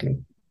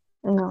dramatically.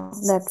 No,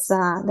 that's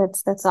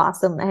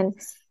awesome. And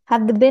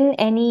have there been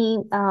any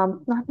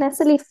not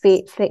necessarily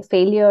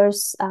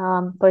failures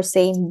per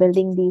se in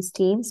building these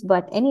teams,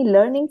 but any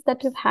learnings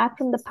that you've had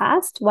from the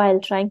past while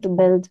trying to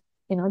build,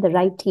 the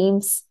right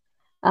teams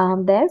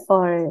there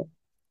for?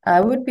 I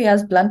would be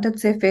as blunt and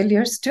say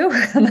failures too.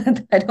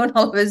 I don't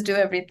always do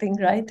everything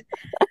right.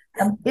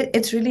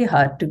 It's really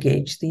hard to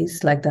gauge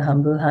these, like the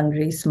humble,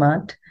 hungry,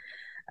 smart.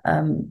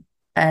 And,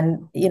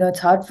 it's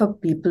hard for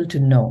people to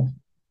know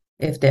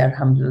if they are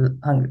humble,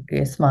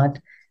 hungry, smart,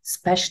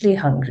 especially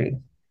hungry,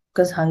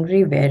 because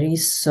hungry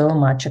varies so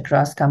much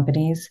across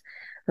companies.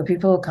 So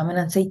people will come in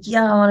and say,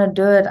 yeah, I want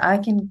to do it. I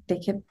can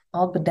take it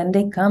all. But then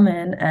they come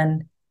in,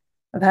 and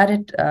I've had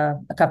it a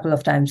couple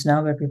of times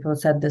now where people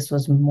said this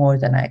was more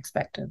than I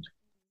expected.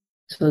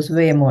 This was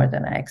way more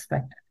than I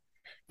expected.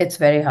 It's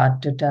very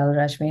hard to tell,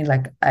 Rashmi.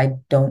 Like, I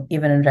don't,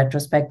 even in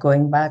retrospect,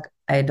 going back,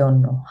 I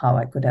don't know how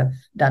I could have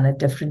done it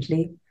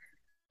differently.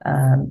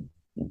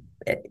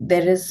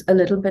 There is a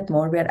little bit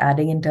more we're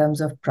adding in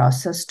terms of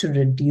process to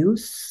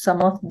reduce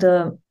some of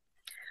the,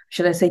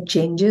 should I say,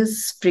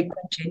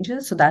 frequent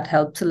changes. So that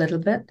helps a little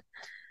bit.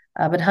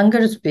 But hunger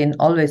has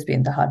always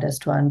been the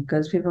hardest one,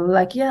 because people are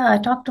like, yeah, I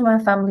talked to my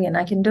family and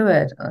I can do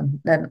it. And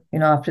then,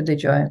 after they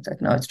join, it's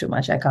like, no, it's too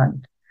much. I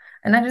can't.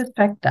 And I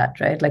respect that,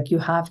 right? Like, you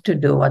have to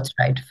do what's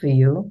right for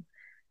you.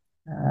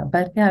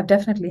 But yeah, I've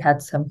definitely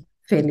had some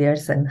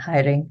failures in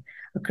hiring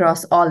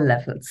across all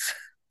levels.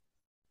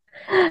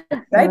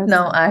 Right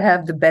now, I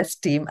have the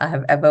best team I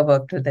have ever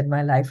worked with in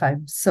my life.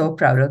 I'm so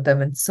proud of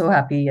them and so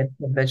happy and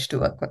privileged to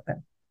work with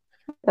them.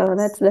 Oh,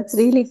 that's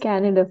really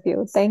candid of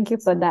you. Thank you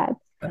for that.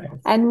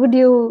 And would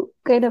you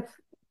kind of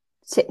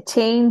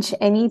change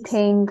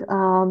anything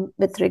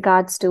with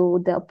regards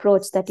to the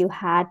approach that you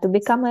had to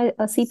become a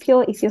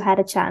CPO if you had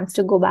a chance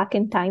to go back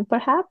in time,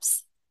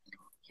 perhaps?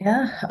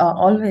 Yeah,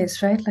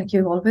 always, right? Like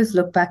you always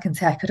look back and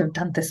say, I could have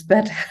done this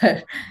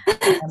better.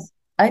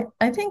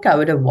 I think I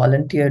would have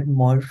volunteered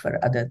more for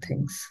other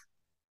things.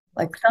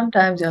 Like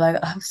sometimes you're like,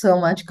 I have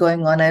so much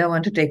going on. I don't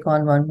want to take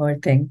on one more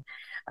thing.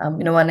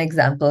 One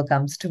example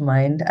comes to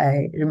mind.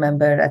 I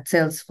remember at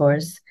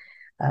Salesforce,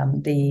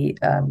 the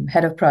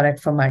head of product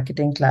for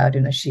Marketing Cloud,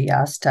 she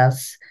asked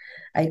us,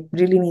 I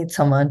really need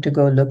someone to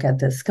go look at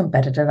this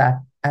competitive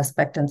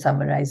aspect and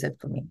summarize it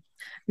for me.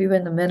 We were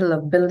in the middle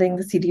of building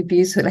the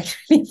CDPs for like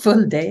really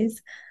full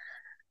days,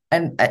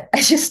 and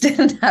I just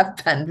didn't have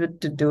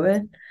bandwidth to do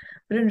it.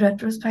 But in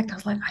retrospect, I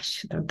was like, I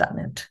should have done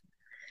it.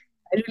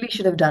 I really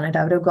should have done it.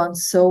 I would have gone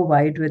so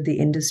wide with the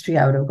industry.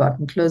 I would have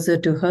gotten closer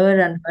to her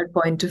and her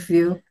point of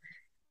view.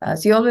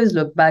 So you always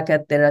look back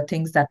at there are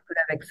things that could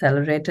have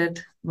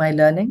accelerated my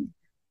learning.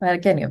 But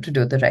again, you have to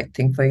do the right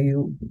thing for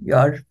you,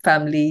 your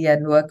family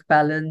and work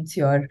balance,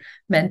 your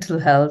mental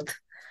health.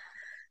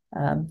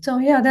 So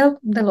yeah,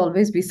 there'll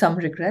always be some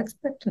regrets,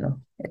 but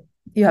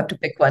you have to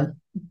pick one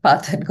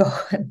path and go.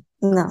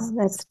 No,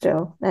 that's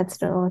true. That's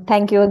true.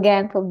 Thank you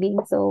again for being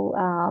so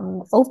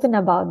open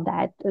about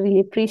that. Really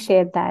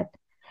appreciate that.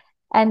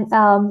 And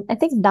I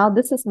think now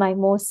this is my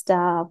most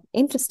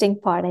interesting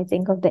part, I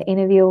think, of the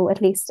interview,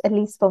 at least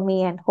for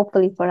me, and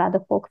hopefully for other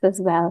folks as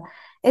well,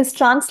 is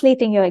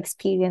translating your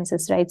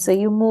experiences, right? So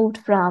you moved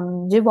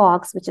from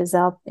Jivox, which is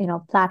a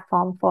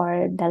platform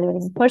for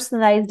delivering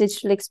personalized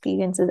digital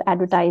experiences,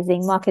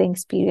 advertising, marketing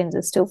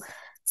experiences, to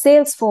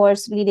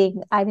Salesforce,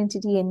 leading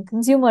identity and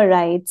consumer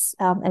rights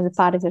as a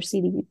part of your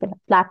CDP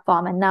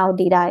platform, and now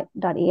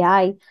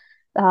data.ai,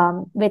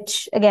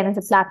 which again is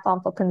a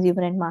platform for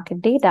consumer and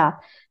market data.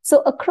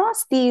 So,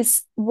 across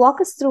these, walk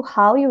us through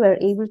how you were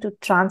able to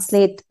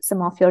translate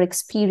some of your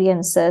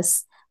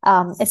experiences,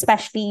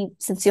 especially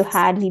since you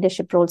had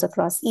leadership roles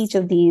across each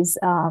of these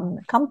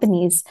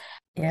companies.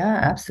 Yeah,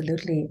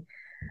 absolutely.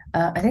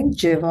 I think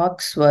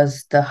JVox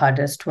was the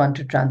hardest one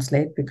to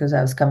translate because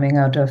I was coming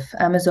out of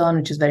Amazon,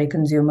 which is very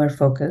consumer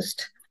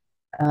focused.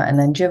 And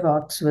then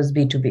JVox was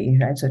B2B,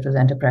 right? So it was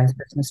enterprise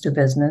business to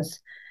business,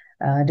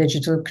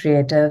 digital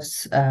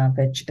creatives,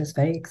 which is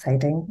very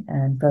exciting,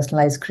 and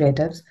personalized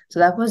creatives. So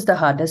that was the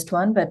hardest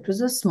one, but it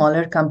was a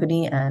smaller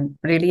company, and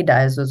really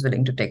Dias was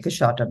willing to take a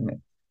shot on me.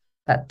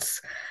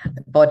 That's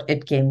what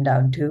it came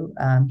down to.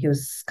 He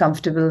was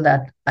comfortable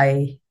that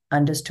I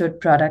understood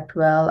product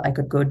well, I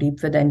could go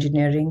deep with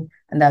engineering,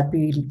 and I'd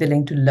be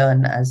willing to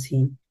learn as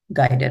he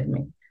guided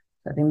me.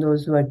 So I think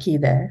those were key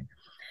there.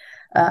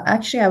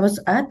 Actually, I was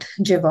at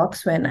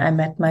Jivox when I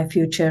met my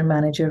future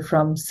manager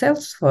from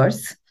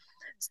Salesforce.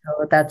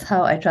 So that's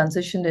how I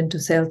transitioned into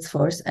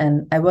Salesforce,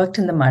 and I worked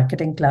in the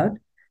marketing cloud.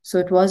 So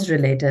it was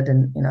related,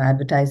 and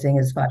advertising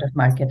is part of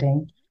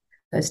marketing.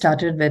 I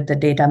started with the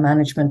data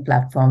management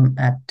platform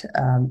at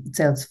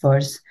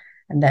Salesforce,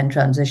 and then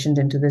transitioned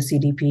into the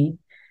CDP.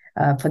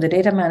 For the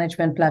data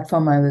management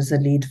platform, I was the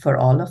lead for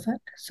all of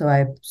it. So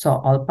I saw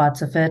all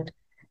parts of it.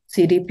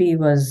 CDP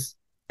was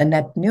a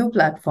net new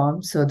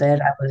platform. So there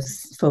I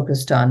was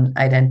focused on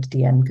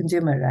identity and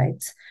consumer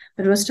rights,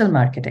 but it was still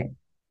marketing.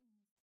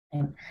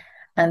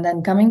 And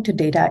then coming to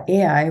data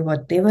AI,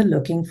 what they were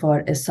looking for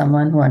is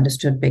someone who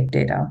understood big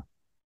data,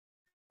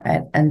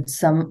 and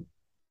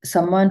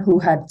someone who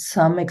had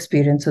some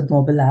experience with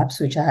mobile apps,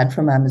 which I had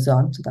from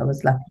Amazon. So that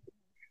was lucky.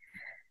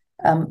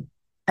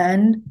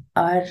 And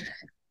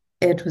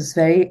it was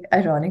very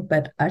ironic,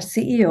 but our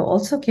CEO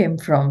also came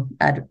from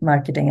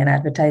marketing and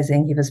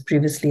advertising. He was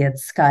previously at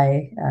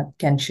Sky,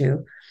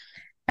 Kenshu,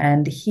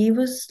 and he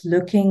was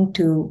looking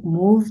to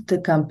move the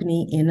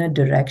company in a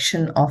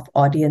direction of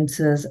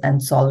audiences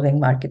and solving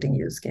marketing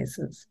use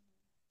cases.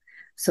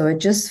 So it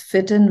just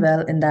fit in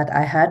well in that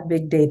I had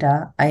big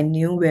data. I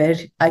knew where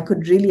I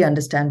could really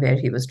understand where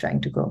he was trying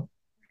to go.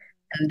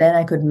 And then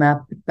I could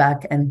map it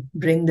back and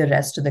bring the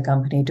rest of the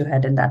company to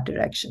head in that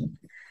direction.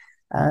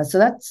 So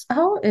that's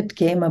how it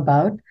came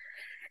about.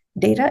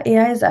 Data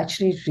AI is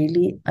actually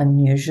really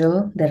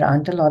unusual. There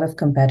aren't a lot of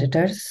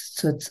competitors.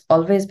 So it's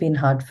always been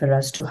hard for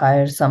us to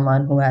hire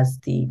someone who has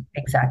the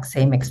exact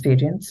same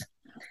experience.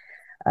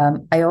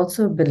 I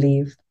also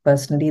believe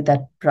personally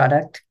that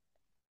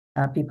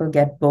people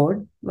get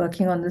bored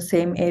working on the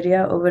same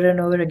area over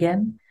and over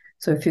again.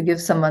 So if you give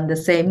someone the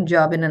same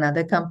job in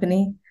another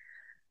company,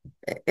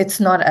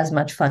 it's not as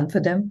much fun for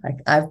them. Like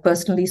I've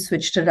personally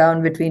switched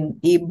around between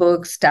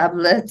ebooks,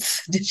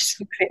 tablets,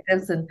 digital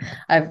creatives, and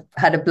I've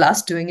had a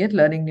blast doing it,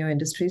 learning new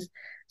industries.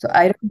 So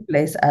I don't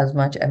place as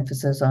much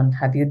emphasis on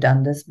have you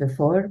done this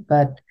before,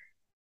 but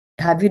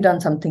have you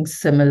done something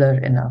similar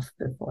enough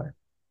before?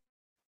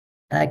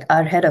 Like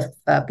our head of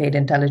paid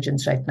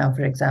intelligence right now,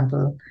 for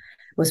example,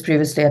 was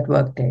previously at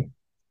Workday,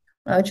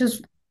 which is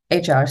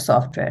HR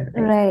software,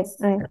 right?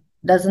 Right.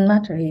 Doesn't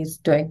matter. He's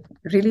doing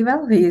really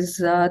well. He's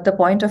the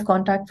point of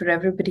contact for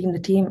everybody in the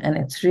team. And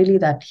it's really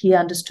that he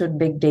understood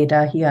big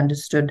data, he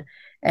understood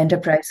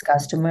enterprise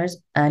customers,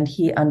 and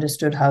he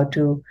understood how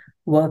to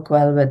work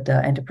well with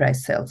the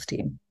enterprise sales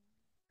team,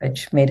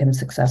 which made him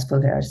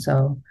successful there.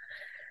 So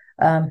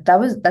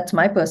That's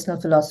my personal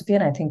philosophy,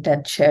 and I think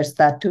Ted shares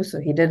that too. So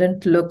he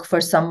didn't look for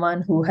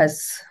someone who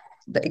has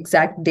the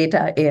exact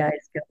data AI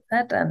skill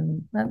set,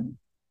 and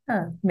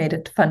made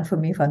it fun for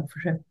me, fun for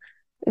him.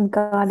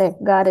 Got it.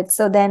 Got it.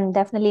 So then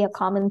definitely a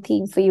common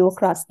theme for you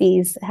across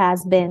these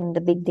has been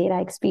the big data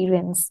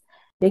experience.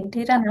 Big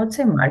data, and I would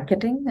say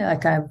marketing.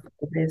 Like I've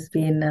always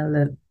been a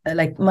little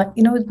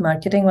with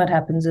marketing, what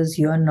happens is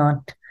you're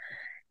not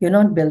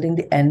building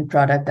the end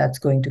product that's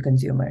going to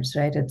consumers,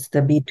 right? It's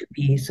the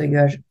B2B. So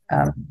you're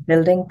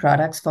building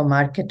products for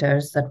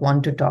marketers that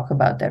want to talk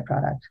about their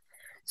product.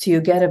 So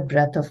you get a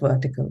breadth of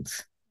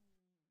verticals,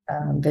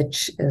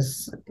 which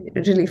is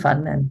really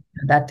fun. And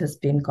that has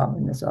been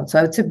common as well. So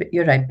I would say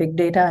you're right, big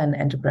data and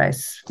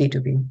enterprise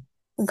B2B.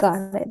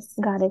 Got it.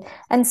 Got it.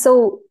 And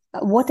so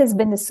what has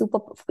been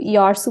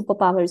your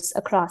superpowers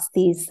across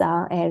these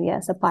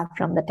areas apart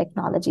from the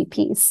technology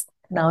piece?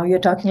 Now you're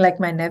talking like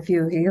my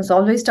nephew. He was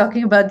always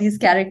talking about these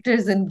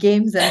characters in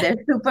games and their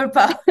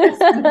superpowers.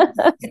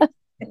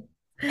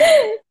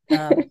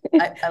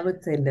 I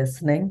would say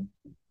listening,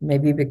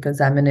 maybe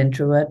because I'm an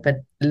introvert, but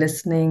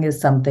listening is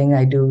something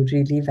I do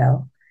really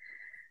well.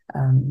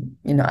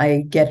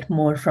 I get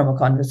more from a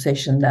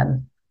conversation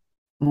than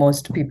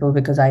most people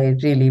because I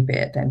really pay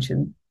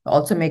attention.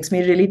 Also makes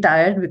me really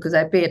tired because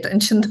I pay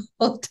attention the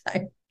whole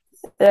time.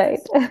 Right.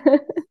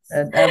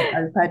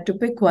 If I had to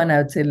pick one, I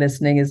would say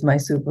listening is my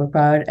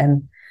superpower.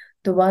 And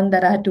the one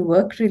that I had to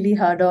work really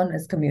hard on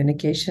is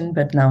communication.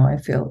 But now I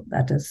feel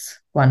that is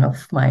one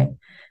of my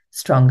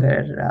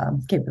stronger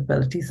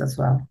capabilities as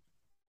well.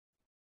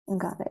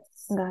 Got it.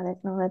 Got it.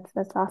 No,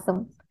 that's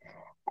awesome.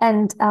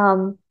 And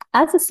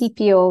as a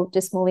CPO,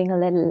 just moving a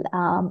little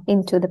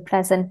into the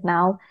present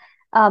now,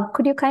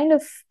 could you kind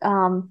of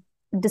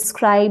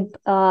describe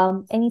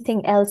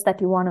anything else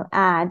that you want to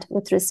add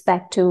with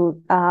respect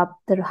to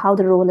how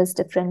the role is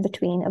different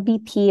between a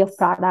VP of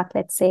product,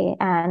 let's say,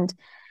 and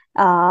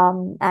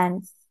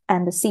the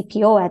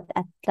CPO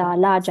at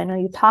large? I know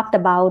you talked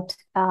about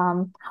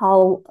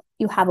how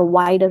you have a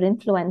wider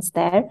influence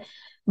there,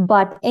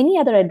 but any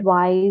other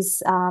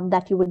advice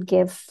that you would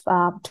give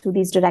to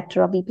these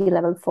director or VP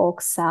level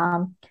folks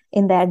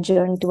in their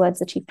journey towards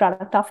the chief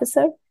product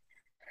officer?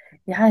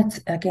 Yeah,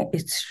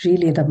 it's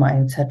really the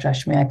mindset,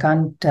 Rashmi. I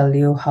can't tell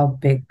you how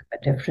big a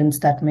difference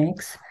that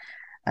makes.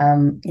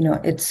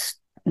 It's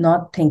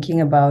not thinking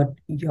about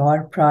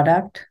your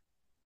product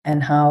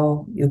and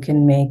how you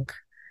can make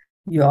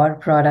your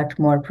product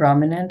more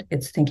prominent.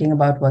 It's thinking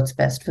about what's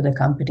best for the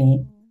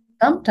company,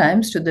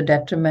 sometimes to the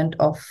detriment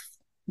of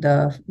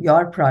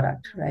your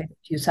product, right?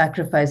 You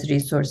sacrifice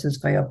resources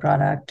for your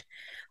product,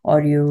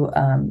 or you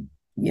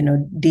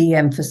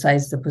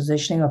de-emphasize the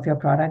positioning of your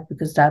product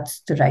because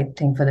that's the right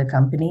thing for the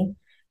company.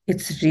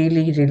 It's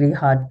really, really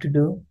hard to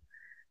do,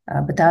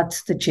 but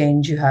that's the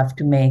change you have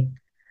to make.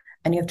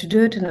 And you have to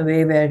do it in a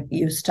way where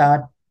you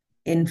start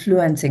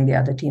influencing the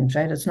other teams,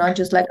 right? It's not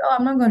just like, oh,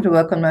 I'm not going to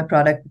work on my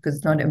product because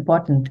it's not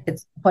important.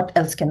 It's what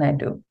else can I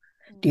do?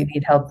 Do you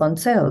need help on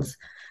sales?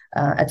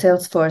 At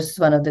Salesforce,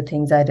 one of the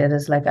things I did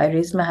is like I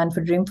raised my hand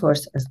for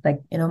Dreamforce. It's like,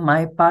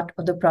 my part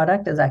of the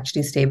product is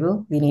actually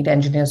stable. We need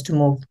engineers to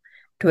move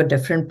to a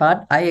different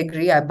part. I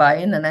agree, I buy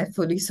in and I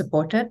fully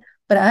support it,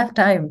 but I have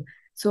time.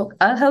 So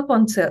I'll help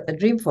on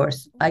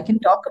Dreamforce. I can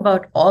talk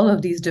about all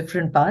of these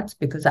different parts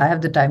because I have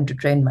the time to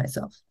train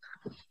myself.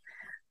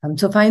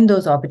 So find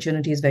those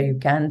opportunities where you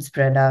can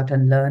spread out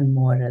and learn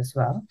more as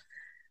well.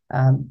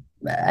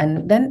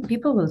 And then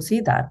people will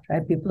see that,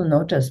 right? People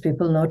notice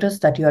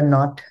that you're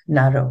not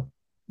narrow.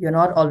 You're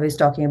not always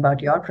talking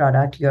about your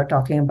product. You're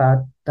talking about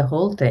the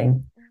whole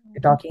thing.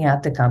 You're talking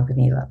at the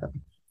company level.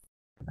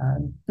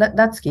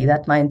 That's key,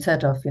 that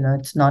mindset of,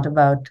 it's not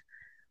about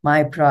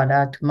my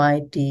product,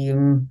 my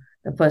team,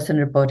 the person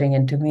reporting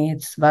into me.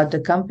 It's about the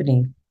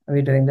company. Are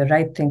we doing the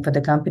right thing for the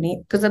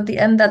company? Because at the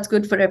end, that's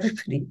good for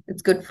everybody.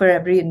 It's good for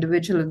every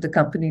individual if the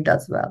company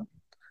does well.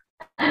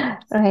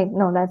 Right.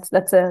 No,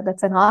 that's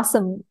an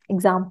awesome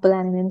example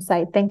and an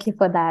insight. Thank you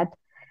for that.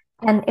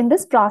 And in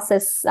this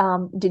process,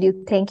 did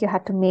you think you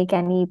had to make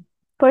any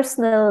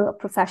personal or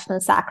professional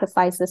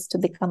sacrifices to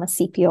become a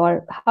CPO,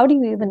 or how do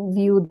you even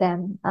view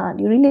them?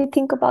 Do you really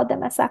think about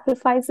them as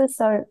sacrifices,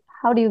 or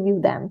how do you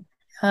view them?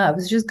 I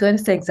was just going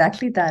to say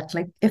exactly that.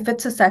 Like, if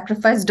it's a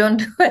sacrifice, don't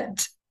do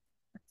it.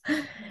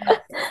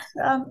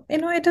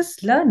 It is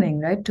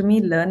learning, right? To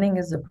me, learning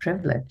is a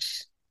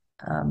privilege.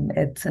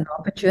 It's an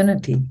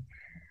opportunity.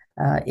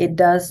 It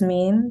does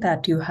mean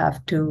that you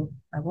have to,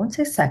 I won't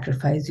say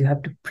sacrifice, you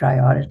have to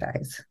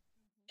prioritize.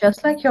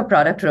 Just like your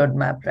product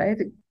roadmap, right?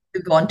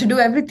 You want to do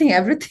everything,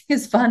 everything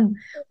is fun,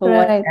 but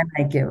what can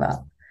I give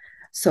up?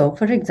 So,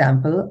 for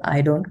example,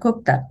 I don't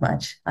cook that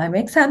much. I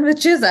make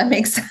sandwiches, I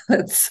make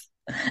salads,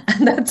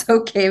 and that's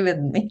okay with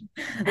me.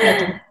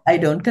 I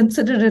don't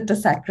consider it a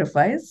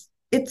sacrifice.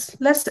 It's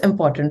less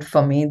important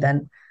for me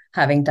than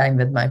having time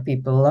with my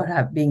people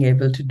or being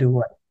able to do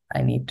what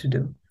I need to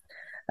do.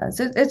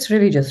 So it's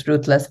really just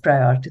ruthless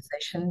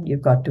prioritization.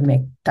 You've got to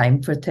make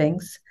time for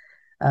things,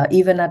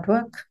 even at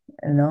work.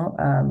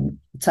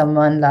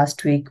 Someone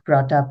last week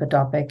brought up a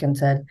topic and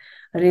said,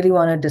 I really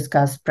want to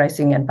discuss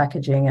pricing and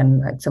packaging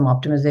and like some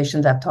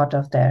optimizations I've thought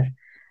of there.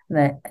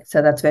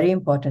 So that's very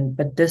important.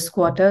 But this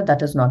quarter,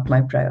 that is not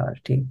my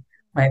priority.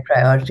 My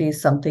priority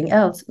is something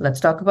else. Let's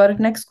talk about it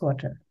next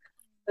quarter.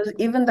 Because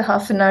even the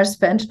half an hour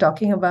spent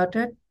talking about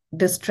it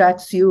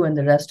distracts you and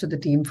the rest of the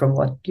team from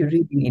what you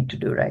really need to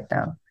do right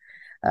now.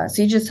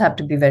 So you just have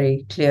to be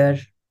very clear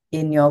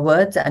in your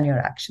words and your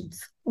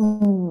actions.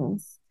 No,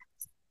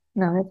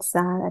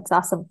 that's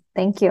awesome.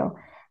 Thank you.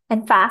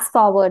 And fast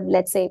forward,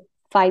 let's say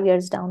 5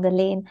 years down the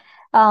lane,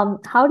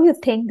 how do you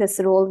think this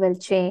role will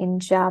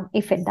change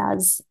if it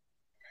does?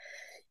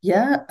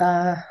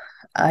 Yeah,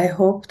 I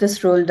hope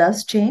this role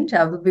does change.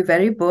 I will be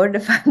very bored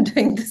if I'm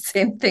doing the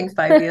same thing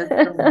 5 years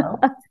from now.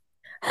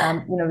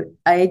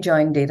 I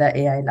joined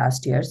data.ai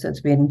last year, so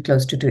it's been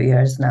close to 2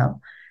 years now.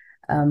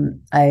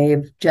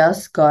 I've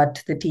just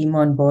got the team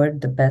on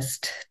board, the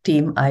best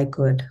team I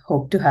could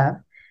hope to have.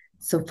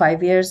 So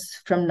 5 years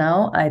from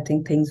now, I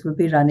think things will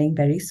be running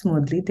very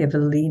smoothly. They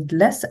will need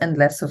less and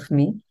less of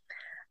me.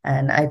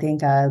 And I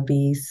think I'll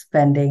be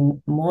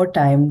spending more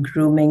time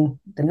grooming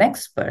the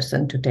next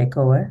person to take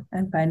over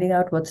and finding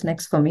out what's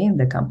next for me in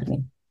the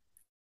company.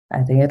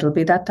 I think it'll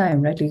be that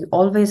time, right? You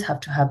always have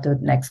to have the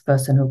next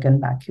person who can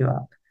back you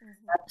up.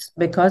 That's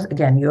because,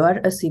 again, you are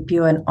a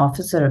CPO and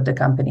officer of the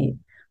company.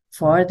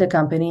 For the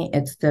company,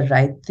 it's the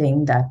right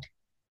thing that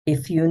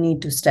if you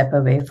need to step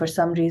away for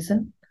some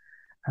reason,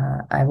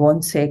 I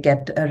won't say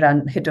get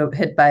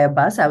hit by a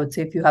bus. I would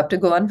say if you have to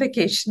go on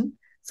vacation,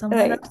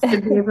 someone else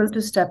should be able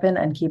to step in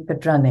and keep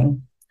it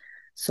running.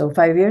 So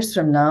 5 years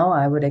from now,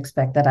 I would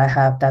expect that I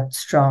have that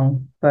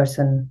strong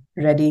person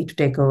ready to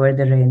take over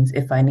the reins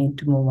if I need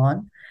to move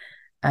on.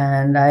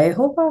 And I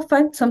hope I'll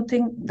find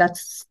something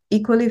that's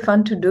equally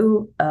fun to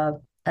do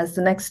as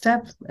the next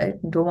step. I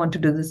don't want to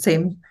do the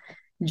same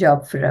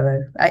job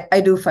forever.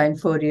 I do find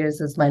 4 years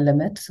as my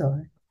limit, so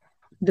I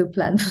do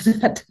plan for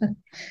that.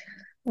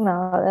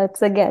 No,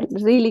 that's again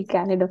really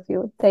candid of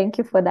you. Thank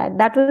you for that.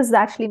 That was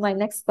actually my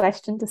next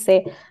question to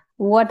say,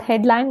 what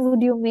headline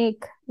would you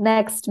make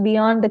next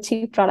beyond the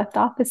Chief Product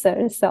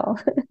Officer? So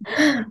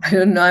I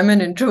don't know. I'm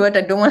an introvert.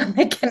 I don't want to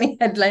make any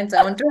headlines.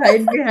 I want to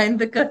hide behind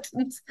the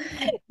curtains.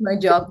 My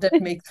job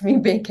that makes me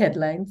make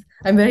headlines.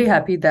 I'm very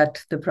happy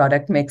that the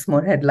product makes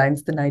more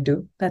headlines than I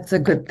do. That's a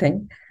good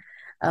thing.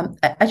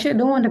 Actually, I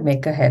don't want to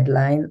make a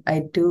headline.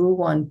 I don't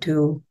want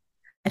to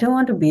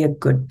be a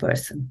good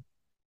person.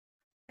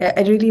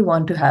 I really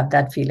want to have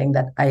that feeling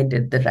that I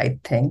did the right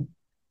thing.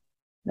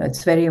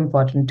 It's very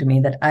important to me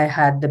that I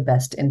had the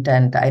best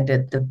intent. I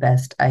did the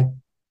best I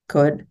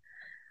could.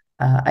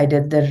 I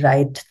did the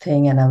right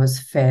thing and I was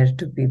fair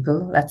to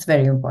people. That's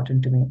very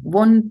important to me.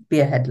 Won't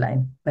be a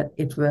headline, but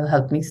it will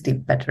help me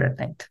sleep better at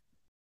night.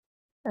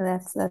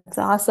 That's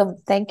awesome.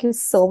 Thank you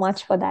so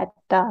much for that,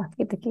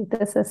 Ketaki.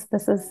 This is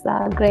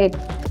great.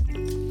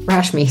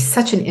 Rashmi,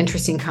 such an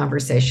interesting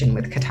conversation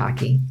with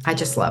Ketaki. I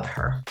just love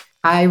her.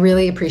 I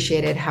really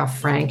appreciated how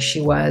frank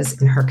she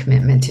was in her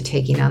commitment to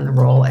taking on the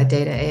role at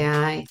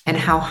data.ai and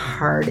how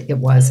hard it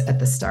was at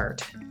the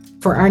start.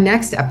 For our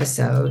next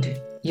episode,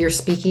 you're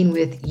speaking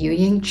with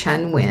Yuying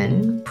Chen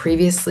Win,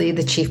 previously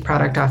the Chief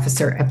Product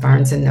Officer at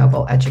Barnes &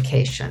 Noble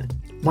Education.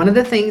 One of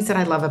the things that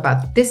I love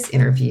about this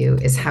interview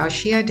is how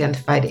she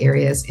identified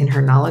areas in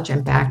her knowledge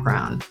and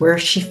background where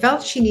she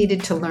felt she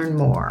needed to learn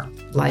more,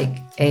 like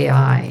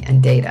AI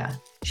and data.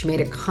 She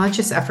made a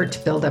conscious effort to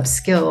build up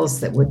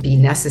skills that would be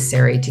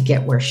necessary to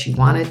get where she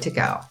wanted to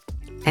go.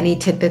 Any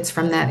tidbits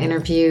from that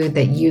interview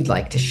that you'd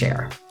like to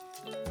share?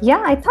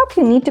 Yeah, I thought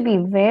you need to be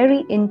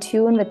very in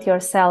tune with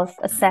yourself,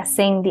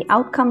 assessing the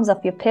outcomes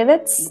of your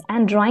pivots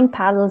and drawing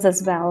parallels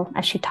as well,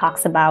 as she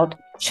talks about.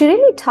 She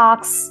really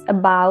talks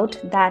about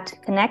that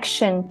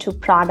connection to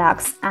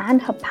products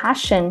and her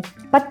passion,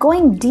 but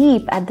going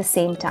deep at the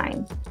same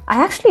time.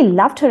 I actually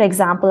loved her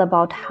example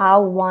about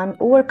how one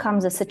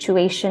overcomes a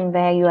situation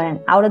where you are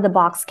an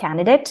out-of-the-box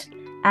candidate.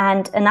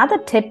 And another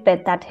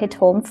tidbit that hit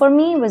home for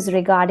me was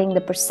regarding the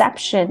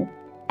perception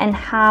and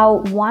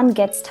how one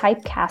gets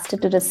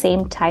typecasted to the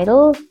same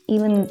title,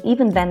 even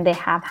when they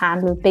have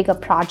handled bigger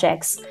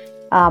projects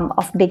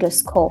of bigger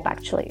scope,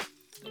 actually.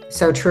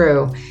 So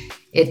true.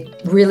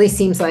 It really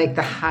seems like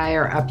the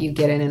higher up you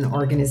get in an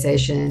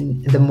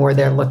organization, the more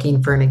they're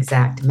looking for an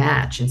exact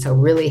match. And so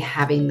really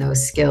having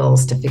those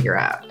skills to figure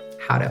out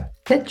how to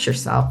pitch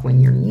yourself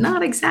when you're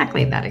not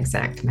exactly that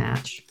exact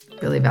match,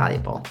 really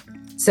valuable.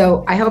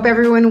 So I hope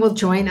everyone will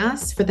join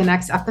us for the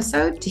next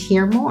episode to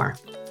hear more.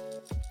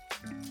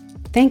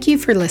 Thank you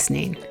for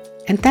listening.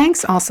 And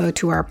thanks also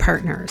to our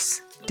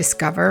partners,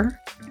 Discover,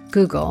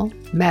 Google,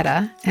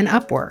 Meta, and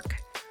Upwork,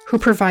 who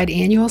provide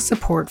annual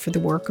support for the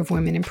work of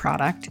Women in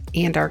Product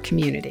and our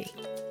community.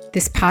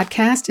 This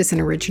podcast is an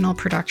original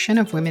production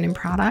of Women in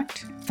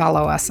Product.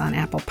 Follow us on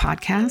Apple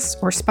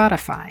Podcasts or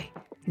Spotify.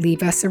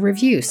 Leave us a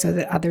review so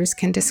that others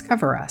can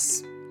discover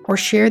us, or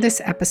share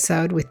this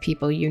episode with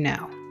people you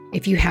know.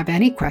 If you have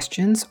any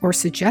questions or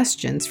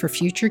suggestions for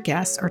future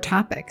guests or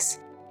topics,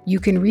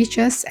 you can reach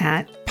us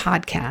at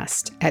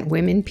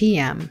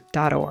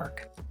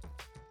podcast@womenpm.org.